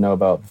want people to know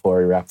about before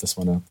we wrap this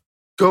one up?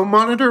 Go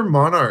monitor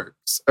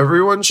monarchs.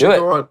 Everyone should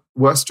go on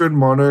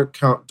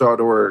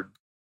westernmonarchcount.org.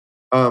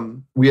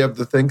 We have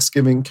the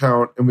Thanksgiving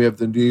count and we have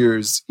the New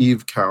Year's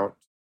Eve count.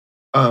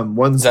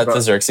 One's is that the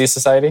Xerxes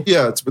Society?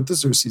 Yeah, it's with the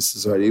Xerxes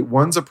Society.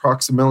 One's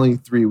approximately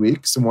 3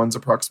 weeks and one's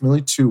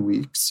approximately 2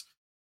 weeks.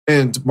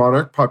 And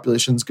monarch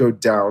populations go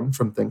down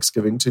from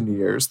Thanksgiving to New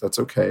Year's. That's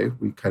okay.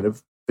 We kind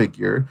of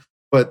figure.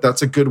 But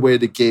that's a good way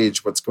to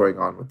gauge what's going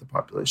on with the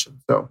population.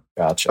 So,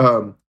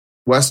 gotcha.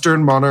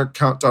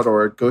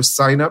 westernmonarchcount.org. Go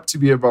sign up to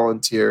be a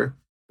volunteer.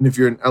 And if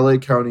you're in LA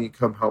County,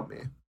 come help me.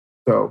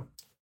 So,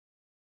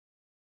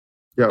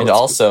 yeah. And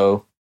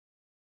also,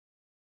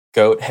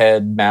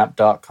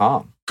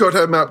 goatheadmap.com.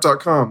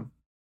 Goatheadmap.com.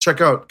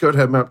 Check out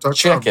goatheadmap.com.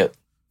 Check it.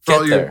 For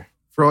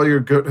all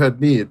your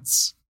goathead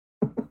needs.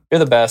 You're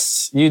the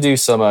best. You do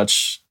so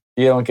much.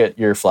 You don't get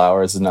your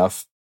flowers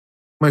enough.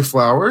 My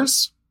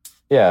flowers?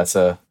 Yeah, it's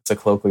a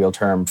colloquial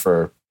term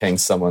for paying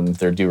someone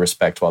their due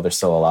respect while they're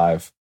still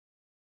alive.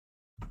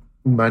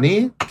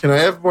 Money? Can I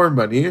have more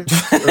money?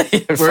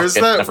 Where's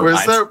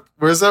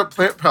that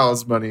Plant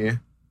Pals money?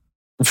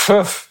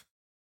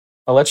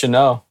 I'll let you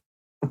know.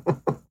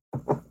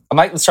 I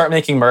might start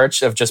making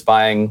merch of just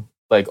buying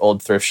like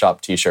old thrift shop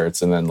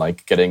t-shirts and then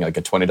like getting like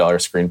a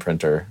 $20 screen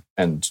printer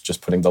and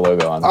just putting the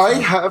logo on. I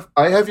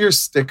have your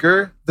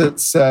sticker that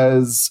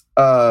says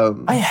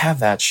I have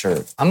that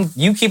shirt.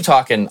 You keep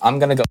talking. I'm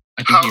gonna go.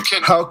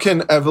 How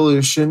can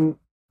evolution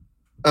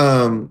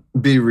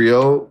be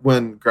real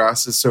when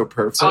grass is so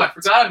perfect? Oh, I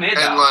forgot I made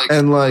that.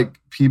 And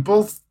like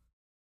people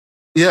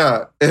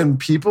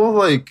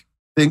like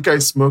think I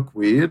smoke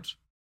weed.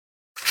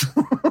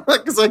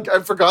 It's like I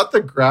forgot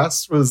the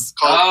grass was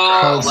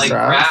called like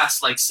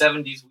grass, like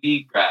 70s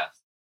weed grass.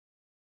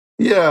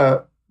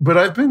 Yeah, but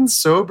I've been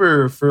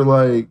sober for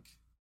like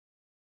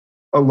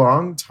a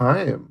long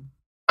time.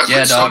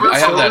 Yeah, dog, I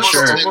have that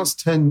shirt.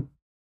 Almost 10.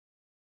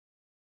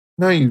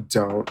 No, you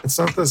don't. It's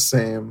not the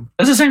same.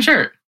 It's the same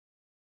shirt.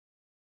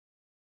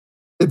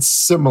 It's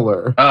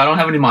similar. Oh, I don't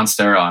have any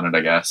Monstera on it,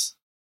 I guess.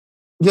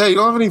 Yeah, you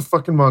don't have any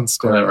fucking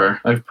Monstera.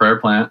 Whatever. I have prayer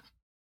plant.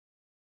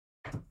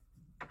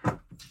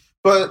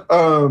 But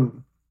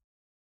I'm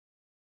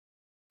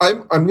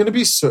going to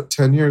be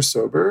 10 years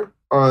sober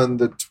on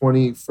the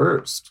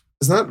 21st.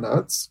 Isn't that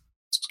nuts?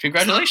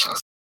 Congratulations.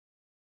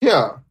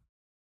 Yeah.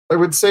 I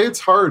would say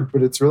it's hard,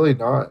 but it's really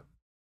not.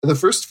 The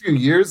first few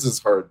years is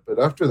hard, but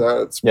after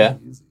that, it's really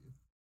easy.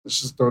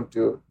 Just don't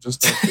do it.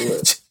 Just don't do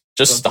it.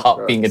 Just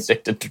stop being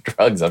addicted to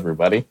drugs,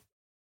 everybody.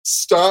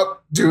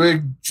 Stop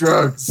doing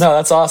drugs. No,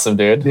 that's awesome,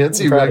 dude.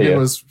 Nancy Reagan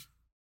was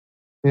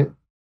right.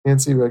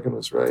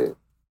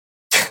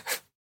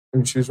 I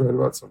mean, she was right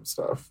about some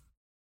stuff.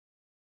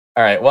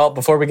 All right. Well,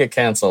 before we get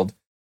canceled,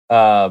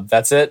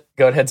 that's it.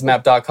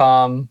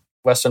 Goatheadsmap.com,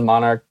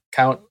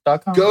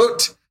 westernmonarchcount.com.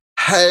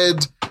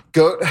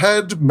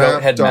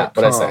 Goatheadmap.com.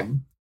 What'd I say?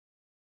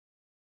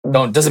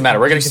 Doesn't matter.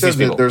 We're going to confuse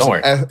people. Don't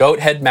worry.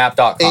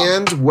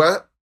 Goatheadmap.com.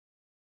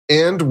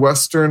 And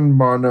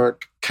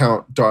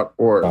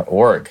westernmonarchcount.org.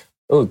 .org.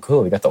 Oh,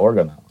 cool. You got the org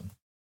on that one.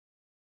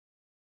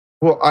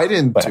 Well, I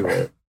didn't do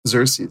it.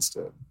 Xerxes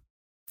did.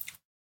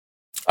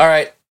 All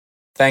right.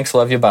 Thanks.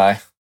 Love you. Bye.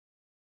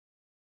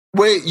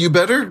 Wait, you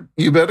better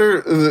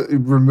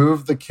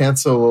remove the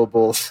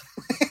cancelable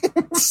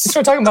things.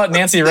 Start talking about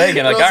Nancy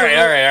Reagan. Like, all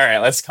right,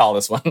 let's call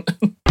this one.